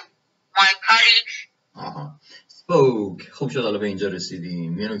my colleagues. spoke. خوب شد حالا به اینجا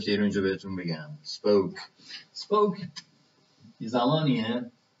رسیدیم. یه نکته رو اینجا بهتون بگم. spoke یه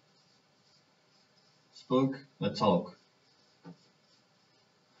زمانیه spoke و talk.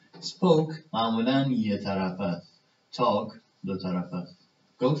 spoke معمولا یه طرف است. talk دو طرف است.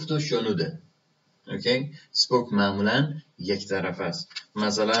 گفت و شنوده. اوکی؟ spoke معمولا یک طرف است.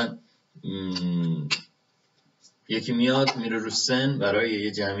 مثلا یکی میاد میره رو سن برای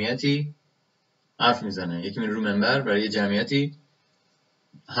یه جمعیتی حرف میزنه، یکی میره رو منبر برای یه جمعیتی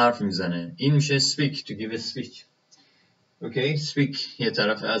حرف میزنه. این میشه speak to give a speech. اوکی؟ speak یه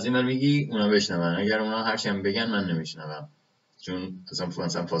طرف از این من میگی اونا بشنون. اگر اونا هرچی هم بگن من نمیشنوم چون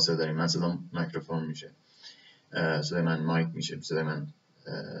اصلا فاصله داریم. من صدام میکروفون میشه، صدای من مایک میشه، صدای من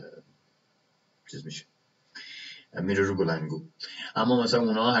چیز میشه میره رو بلندگو. اما مثلا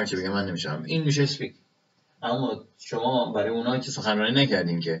اونا هرچی بگن من نمیشنوم. این میشه speak. اما شما برای اونا که سخنرانی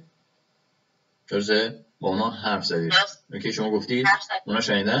نکردین که درسته؟ با اونا حرف زدید. اوکی شما گفتید اونا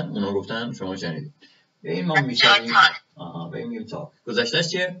شنیدن، اونا گفتن شما شنیدید. به این ما میشنیم. به این میگیم تاک. گذشتهش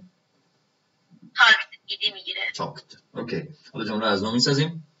چیه؟ تاکت ایده میگیره. تاکت. اوکی حالا جمله از نو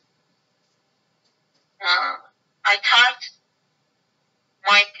میسازیم. I talked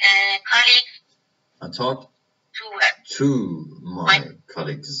my colleagues. I talked to my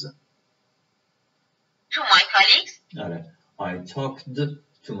colleagues. To my colleagues. آره. I talked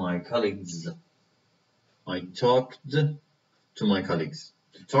to my colleagues. I talked to my colleagues.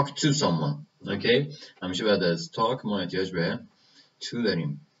 To talk to someone. Okay? همیشه بعد از talk ما احتیاج به to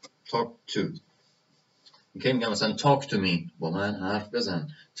داریم. Talk to. Okay? میگم مثلا talk to me. با من حرف بزن.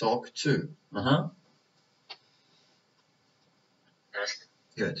 Talk to.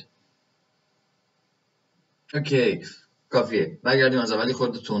 Good. Okay. کافیه. برگردیم از اولی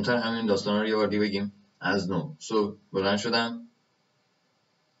خورده تونتر همین داستانا رو یه بار دیگه بگیم. از نو. بلند شدم.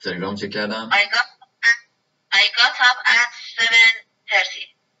 تلگرام چک کردم. I got up at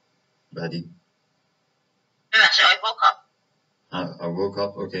 7:30. بعدی. I woke up. I woke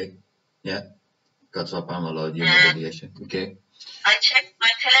up. Okay. Yeah. Got up هم حالا یه مورد دیگه شه. Okay. I checked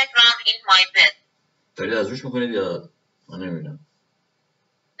my telegram in my bed. دارید از روش میکنید یا من نمیدونم.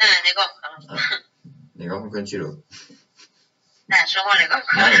 نه نگاه میکنم. نگاه میکنید چی رو؟ نه شما نگاه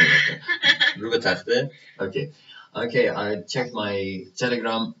کنید. رو به تخته. Okay. Okay. I checked my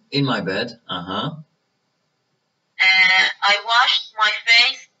telegram in my bed. I washed my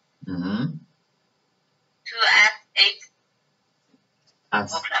face. To at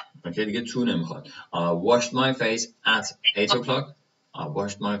 8 o'clock. Okay, دیگه تو نمیخواد. I washed my face at 8 o'clock. I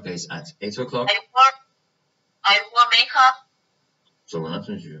washed my face at 8 o'clock. I wore makeup.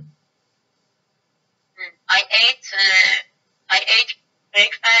 صبحانه‌تون چیه؟ I ate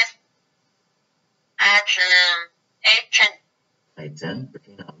breakfast at 8:10.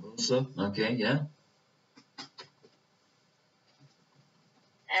 8:10. Okay, yeah.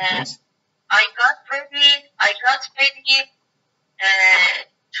 Next. I got ready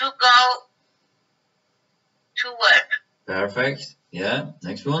to go to work. Perfect. Yeah.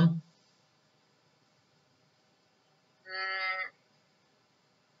 Next one.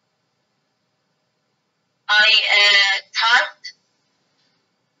 I talked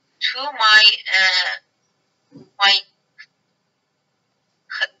to my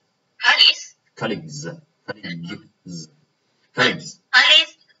colleagues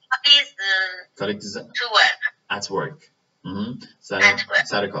to work. At work.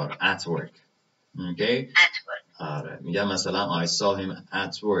 سر کار. At work. Okay. At work. آره. میگم مثلا I saw him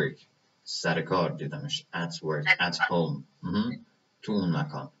at work. سر کار دیدمش. At work. At home. تو اون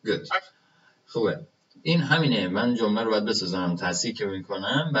مکان. Good. خوبه. این همینه. من جمله رو باید بسازم. تصحیح که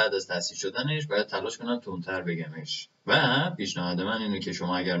میکنم بعد از تصحیح شدنش باید تلاش کنم تندتر بگمش. و پیشنهاد من اینه که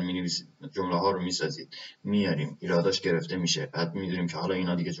شما اگر مینویسید جمله ها رو میسازید میاریم ایراداش گرفته میشه. بعد میدونیم که حالا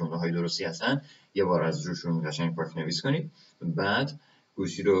اینا دیگه جمله های درستی هستن. یه بار از روشون قشنگ پاک نویس کنید. بعد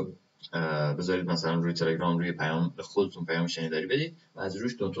گوشی رو بذارید مثلا روی تلگرام روی پیام به خودتون پیام شنیداری بدید و از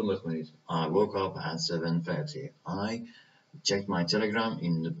روش تون بخونید. I woke up at 7:30. I checked my telegram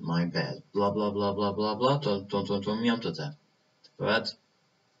in my bed. bla bla bla bla bla bla تون میام تا بعد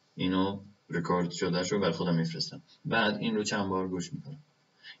اینو رکورد شده شو برای خودم میفرستم. بعد این رو چند بار گوش میکنم.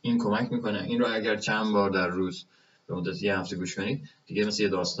 این کمک میکنه. این رو اگر چند بار در روز به مدت یه هفته گوش کنید دیگه مثل یه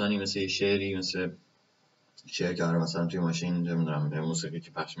داستانی مثل یه شعری مثل شعر که مثلا توی ماشین نمیدونم موسیقی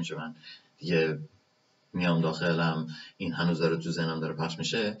که پخش میشه من دیگه میام داخلم این هنوز داره تو ذهنم داره پخش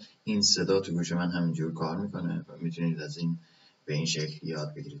میشه. این صدا تو گوش من همینجور کار میکنه و میتونید از این به این شکل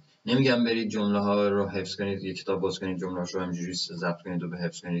یاد بگیرید. نمیگم برید جمله ها رو حفظ کنید یه کتاب باز کنید جمله هاشو همینجوری ضبط کنید و به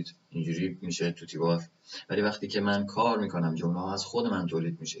حفظ کنید اینجوری میشه تو تیبار. ولی وقتی که من کار میکنم جمله ها از خود من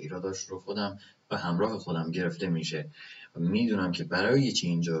تولید میشه ایراداش رو خودم به همراه خودم گرفته میشه و میدونم که برای یه چی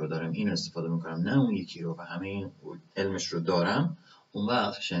اینجا رو دارم این استفاده میکنم نه اون یکی رو و همه این علمش رو دارم اون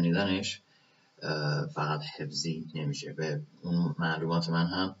وقت شنیدنش فقط حفظی نمیشه به اون معلومات من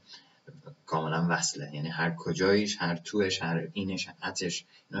هم کاملا وصله. یعنی هر کجایش هر توش هر اینش حتش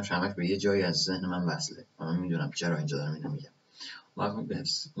اینا همش به یه جایی از ذهن من وصله و من میدونم چرا اینجا دارم اینو میگم. وقتی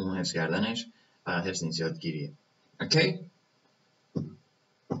اون حفظ کردنش فقط حفظ نیست یادگیریه. اوکی؟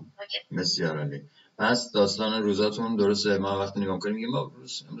 بسیار عالی. پس داستان روزاتون درسته. ما وقتی نگاه کنیم میگیم ما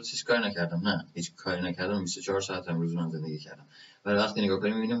امروز هیچ کاری نکردم. نه هیچ کاری نکردم. 24 ساعت امروز من زندگی کردم. ولی وقتی نگاه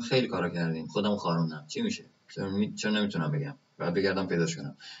کنیم میبینیم خیلی کارا کردیم. خودمو خاروندم. چی میشه؟ چرا نمیتونم بگم؟ بعد بگردم پیداش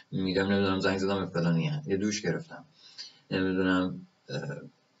کنم. میگم نمیدونم زنگ زدم به فلانیه. یه دوش گرفتم. نمیدونم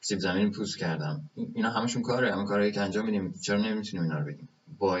سیب زمین پوست کردم. اینا همشون کاره. همون کارهایی که انجام میدیم. چرا نمیتونیم اینا رو بگیم؟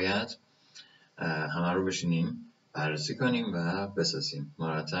 باید همه رو بشینیم بررسی کنیم و بسازیم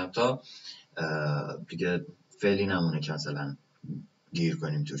مرتب تا دیگه فعلی نمونه که مثلا گیر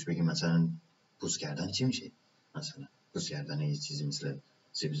کنیم توش بگیم مثلا پوست کردن چی میشه. مثلا پوست کردن یه چیزی مثل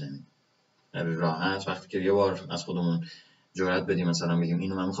سیب زمین راحت وقتی که یه بار از خودمون جرأت بدیم مثلا بگیم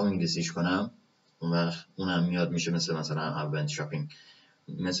اینو من میخوام انگلیسیش کنم اون وقت اونم میاد میشه مثلا اول شاپینگ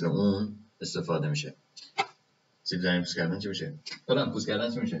مثل اون استفاده میشه. سیب زمین پوست کردن چی میشه؟ خودم پوست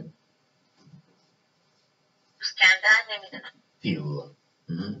کردن چی میشه؟ پوست کردن نمیدونم.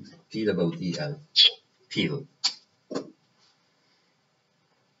 پیل با EL. چی؟ پیل.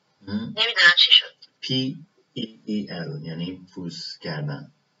 نمیدونم چی شد. PEEL یعنی پوست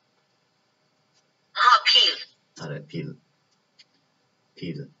کردن. پیل. آره پیل.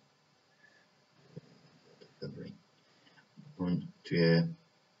 اون توی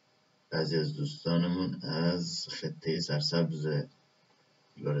بعضی از دوستانمون از خطه سرسبز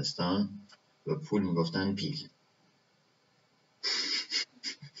لرستان و پول میگفتن پیل.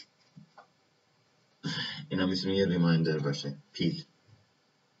 اینا میتونه یه ریمایندر باشه. پیل.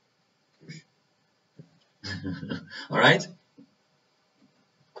 alright؟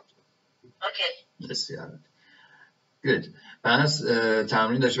 اوکی. بسیار good. پس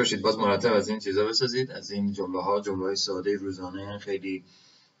تمرین داشته باشید، باز مرتب از این چیزا بسازید، از این جمله های ساده روزانه، خیلی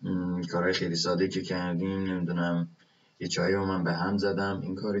کارهای خیلی ساده که کردیم، نمیدونم یه چایی رو من به هم زدم،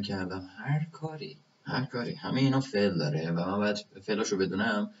 این کارو کردم، هر کاری همه اینا فعل داره و من باید فعلاشو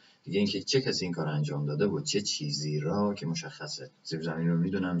بدونم دیگه، اینکه چه کسی این کار انجام داده بود، چه چیزی را که مشخصه، زیر زمین رو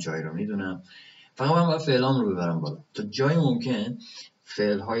میدونم، جایی رو میدونم، فقط من باید فعلام رو ببرم بالا تا جای ممکن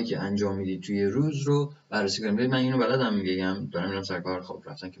فعل هایی که انجام میدید توی روز رو بررسی کنیم. من اینو بلدم میگم، دارم میرم سر کار، خب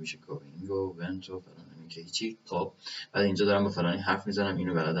رفتن که میشه going و went و فلان، این که هیچی. خب بعد اینجا دارم با فلانی حرف میزنم،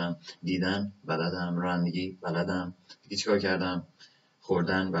 اینو بلدم، دیدن بلدم، رانندگی بلدم، دیگه چیکار کردم،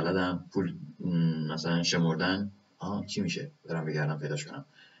 خوردن بلدم، پول مثلا شمردن چی میشه، برم بگردم پیداش کنم،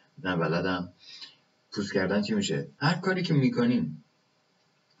 نه بلدم، پوست کردن چی میشه، هر کاری که میکنیم،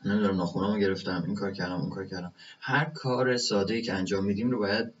 نمیدونم ناخونامو گرفتم، این کار کردم، اون کار کردم، هر کار ساده‌ای که انجام میدیم رو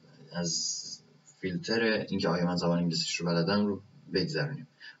باید از فیلتر اینکه آیا من زبان انگلیسیش رو بلدم رو بگذرونیم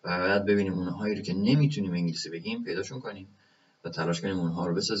و باید ببینیم اونهایی رو که نمیتونیم انگلیسی بگیم پیداشون کنیم و تلاش کنیم اونها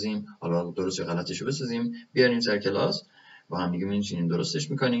رو بسازیم، حالا درست یا غلطش رو بسازیم، بیاریم سر کلاس با هم دیگه میشینیم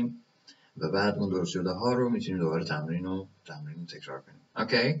درستش میکنیم و بعد اون درست شده ها رو میتونیم دوباره تمرین تکرار کنیم.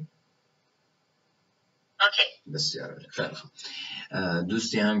 اوکی؟ بسیار خیلی خوب.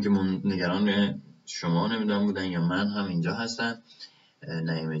 دوستی هم که نگران شما نمیدونم بودن یا من هم اینجا هستن،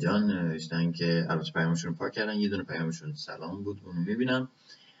 نعیمه جان نوشتن که البته پیامشون رو پاک کردن، یه دونه پیامشون سلام بود اونو میبینم،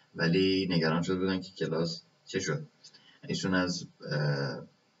 ولی نگران شده بودن که کلاس چه شد. ایشون از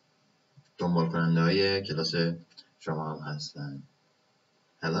دنبال کننده های کلاس شما هم هستن.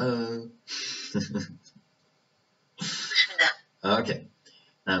 هلو. اوکی.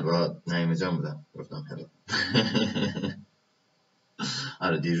 نه با نعیمه جان بودم گفتم هلو.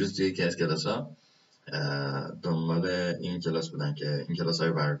 آره دیروز توی یکی از کلاس ها دنبال این کلاس بودن که این کلاس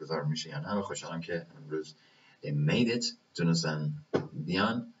های برگزار میشه یا نه، و خوشحالم که امروز they made it، تونستن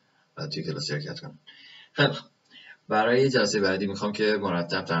بیان و توی کلاس شرکت کنن. خیلی برای جلسه بعدی میخوام که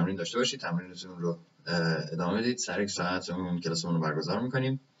مرتب تمرین داشته باشید، تمرینتون رو ادامه بدید، سر یک ساعت اون کلاسمون رو برگزار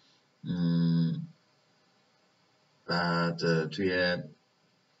میکنیم. بعد توی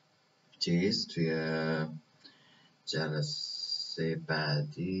جلسه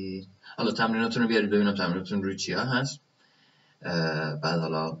بعدی حالا تمریناتون رو بیارید ببینم تمریناتون روی چیا هست، بعد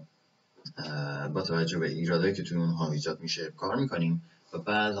حالا با توجه به ایرادایی که توی اونها ایجاد میشه کار میکنیم و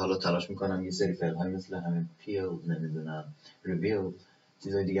بعد حالا تلاش میکنم یه سری فعل های مثل همین پیل، نمیدونم ریویل،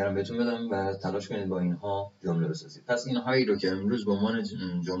 چیزای دیگر هم بهتون بدم و تلاش کنید با اینها جمله بسازید. پس اینهایی رو که امروز به عنوان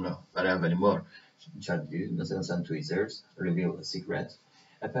جمله برای اولین بار شدید، مثلا tweezers, reveal a secret,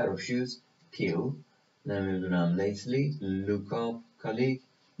 a pair of shoes, peel، نمیدونم lately, look up, colleague،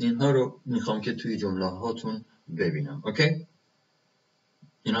 اینها رو میخوام که توی جمله هاتون ببینم. اوکی؟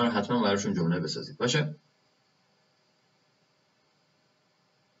 اینا رو حتما براشون جمله بسازید. باشه؟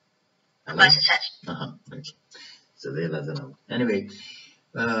 آها اوکی. صدای لحظه نبود. anyway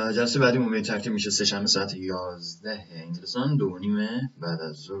جلسه بعدی ممکن ترتیب میشه سه شنبه ساعت 11 انگلستان، 2:30 بعد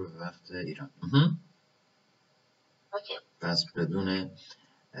از ظهر وقت ایران. پس بدون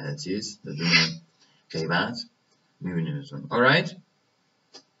بدون غیبت میبینیمتون. alright؟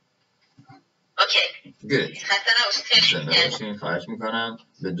 good. زنده باشین. خواهش میکنم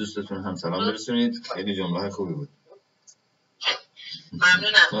به دوستتون هم سلام برسونید، خیلی جمله های خوبی بود.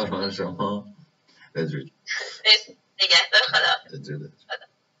 ممنونم. شما بدرود. نگهدار. خدا. بدرود.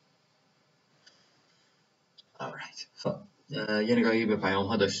 alright. خب یه نگاهی به پیام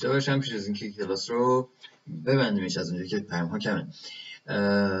ها داشته باشم پیش از اینکه کلاس رو ببندیمش، از اونجایی که پیام ها کمه.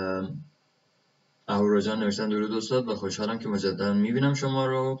 اهورا جان نوشتن درود استاد و خوشحالم که مجددا میبینم شما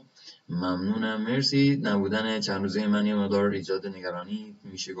رو. ممنونم، مرسی. نبودن چند روزه من یه مقدار ایجاد نگرانی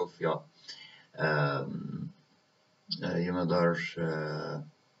میشه گفت، یا یه مقدار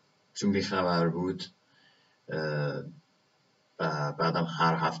چون بیخبر بود و بعدم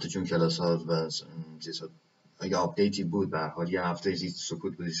هر هفته چون کلاس ها و چیزها یا آپدیتی بود، به هر حال یه هفته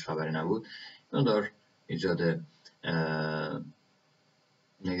سکوت بود، هیچ خبری نبود، یه مقدار ایجاد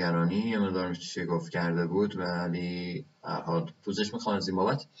نگرانی یه مقدار شگفت کرده بود، ولی هر حال پوزش میخوام از این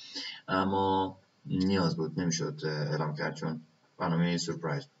بابت، اما نیاز بود، نمیشد اعلام کرد چون برنامه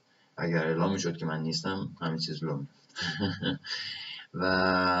سورپرایز بود. اگر اعلام میشد که من نیستم همین چیز لو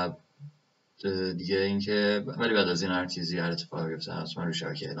و دیگه اینکه ولی بعد از این هر چیزی هر اتفاقی بیفته حتما روی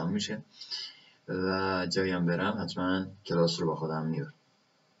شبکه اعلام میشه و جایی هم برم حتما کلاس رو با خودم میبرم.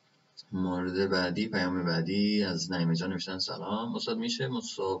 مورد بعدی، پیام بعدی از نعیمه جان نوشتن سلام استاد، میشه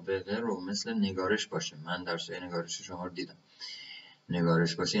مسابقه رو مثل نگارش باشه؟ من در سوی نگارش شما رو دیدم.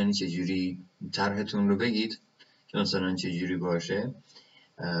 نگارش باشه یعنی چجوری؟ طرحتون رو بگید که مثلا چجوری باشه.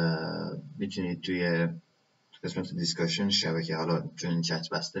 میتونید توی قسمت دیسکاشن شبکه، حالا چون چت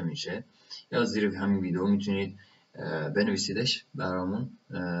بسته میشه یا زیر همین ویدیو میتونید بنویسیدش برام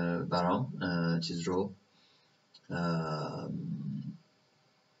چیز رو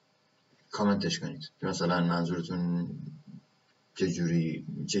کامنتش کنید که مثلا منظورتون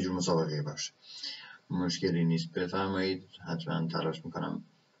چجور مسابقه باشه. مشکلی نیست، بفرمایید، حتما تلاش میکنم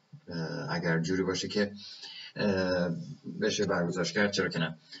اگر جوری باشه که بشه برگزارش کرد، چرا که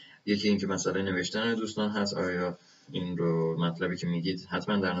نه. یکی این که مسئله نوشتن دوستان هست، آیا این رو مطلبی که میگید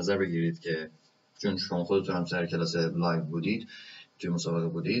حتما در نظر بگیرید که چون شما خودتون هم سر کلاس لایو بودید، توی مسابقه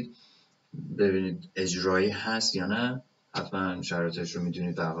بودید، ببینید اجرایی هست یا نه. حتما شرایطش رو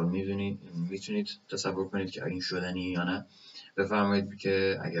میدونید، در حال میتونید تصور کنید که این شدنی یا نه. بفرمایید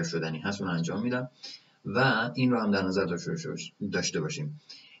که اگر شدنی هست اون انجام میدم و این رو هم در نظر داشته باشیم.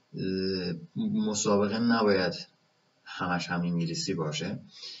 مسابقه نباید همش هم انگلیسی باشه،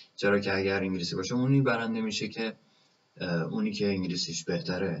 چرا که اگر انگلیسی باشه اونی برنده میشه که اونی که انگلیسیش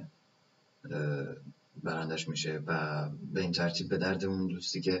بهتره برندش میشه و به این ترتیب به درد اون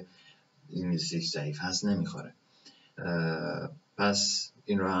دوستی که انگلیسیش ضعیف هست نمیخوره. پس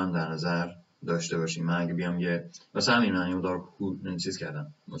این رو هم در نظر داشته باشیم. من اگه بیام یه مثلا همین من یه دار چیز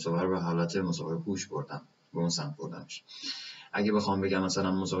کردم، مسابقه رو به حالت مسابقه هوش بردم، به اون سمت بردمش. اگه بخوام بگم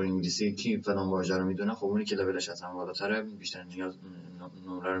مثلا مسابقه انگلیسی کی فلان واژه رو میدونه، خب اونی که لولش از هم بالاتره بیشتر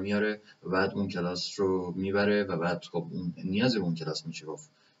نمره رو میاره و بعد اون کلاس رو میبره و بعد خب اون نیاز اون کلاس میشه گفت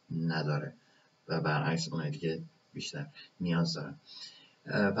نداره و برعکس اون دیگه بیشتر نیاز داره.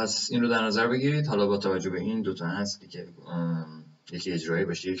 پس این رو در نظر بگیرید. حالا با توجه به این دوتا هستی که یکی اجرایی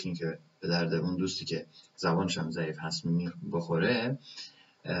باشه، یکی این که به درد اون دوستی که زبانش هم ضعیف هست بخوره.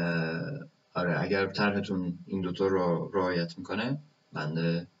 آره اگر طرحتون این دوتا رو رعایت میکنه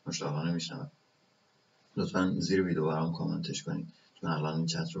بنده مشتاقانه میشنوم. لطفا زیر ویدیو برام کامنتش کنید چون الان این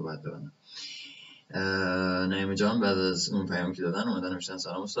چت رو باید ببندم. نعیمه جان بعد از اون پیامی که دادن اومدن نوشتن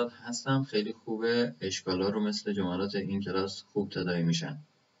سلام استاد، هستم خیلی خوبه، اشکالا رو مثل جملات این کلاس خوب تداعی میشن.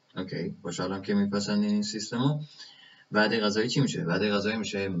 اوکی، خوشحالم که میپسندین این سیستمو. وعده غذایی چی میشه؟ وعده غذایی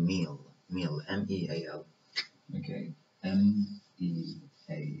میشه میل MEAL. اوکی، MEAL.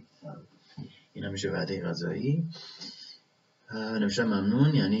 این هم میشه وعده غذایی. نوشتم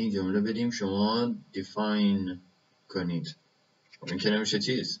ممنون، یعنی جمله بدیم شما دیفاین کنید. این که نمیشه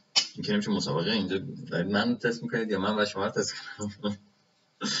چیز، این که نمیشه مسابقه. اینجا من تست میکنید یا من و شما تست کنم؟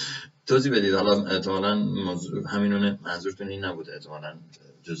 توضیح بدید. حالا احتمالاً همینونه، منظورتون این نبوده، احتمالاً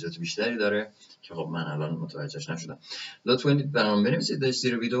جزئیات بیشتری داره که خب من الان متوجهش نشدم. لطفاً کنید برام بنویسید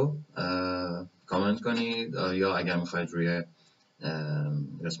زیر ویدیو، کامنت کنید، یا اگر میخواید روی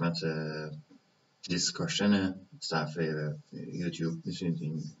قسمت دیسکاشن صفحه یوتیوب میتونید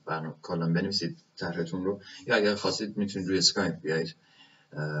این برنامه کلا بنویسید طرحتون رو، یا اگر خواستید میتونید روی اسکایپ بیایید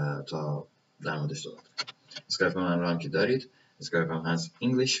تا در موردش صحبت کنید. اسکایپ من رو هم که دارید، اسکایپ هم هست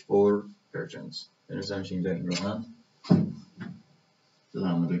English for Persians. بنویسمش اینجا، این رو هم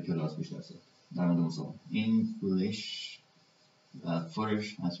در مورد کلاس بیشتر صحبت، در مورد مسابقه English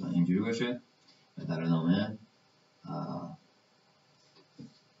فورش حتما اینجوری باشه و در ادامه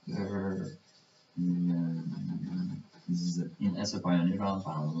این اس پایانی رو هم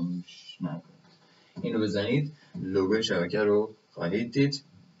فراموش نکنید. این رو بزنید، لوگوی شبکه رو خواهید دید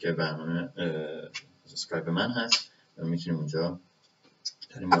که برنامه اسکایپ من هست و میتونیم اونجا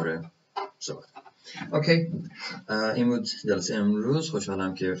در این باره صحبت. اوکی، این بود جلسه امروز.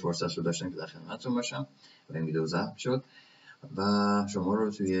 خوشحالم که فرصت رو داشتم که در خدمتتون باشم و این ویدیو ضبط شد و شما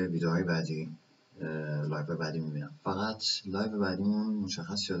رو توی ویدیوهای بعدی، لایو بعدی میبینم. فقط لایو بعدیمون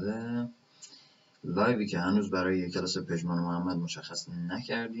مشخص شده، لایوی که هنوز برای کلاس پژمان محمد مشخص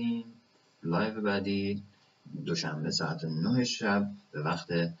نکردیم. لایو بعدی دوشنبه ساعت 9 شب به وقت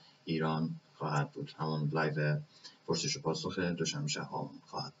ایران خواهد بود. همون لایو پرسش و پاسخ دوشنبه شب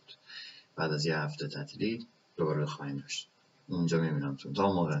خواهد بود. بعد از یه هفته تعطیلی دوباره خواهیم داشت. اونجا میبینم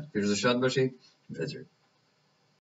تا موقع پیروز و شاد باشید. بدرود.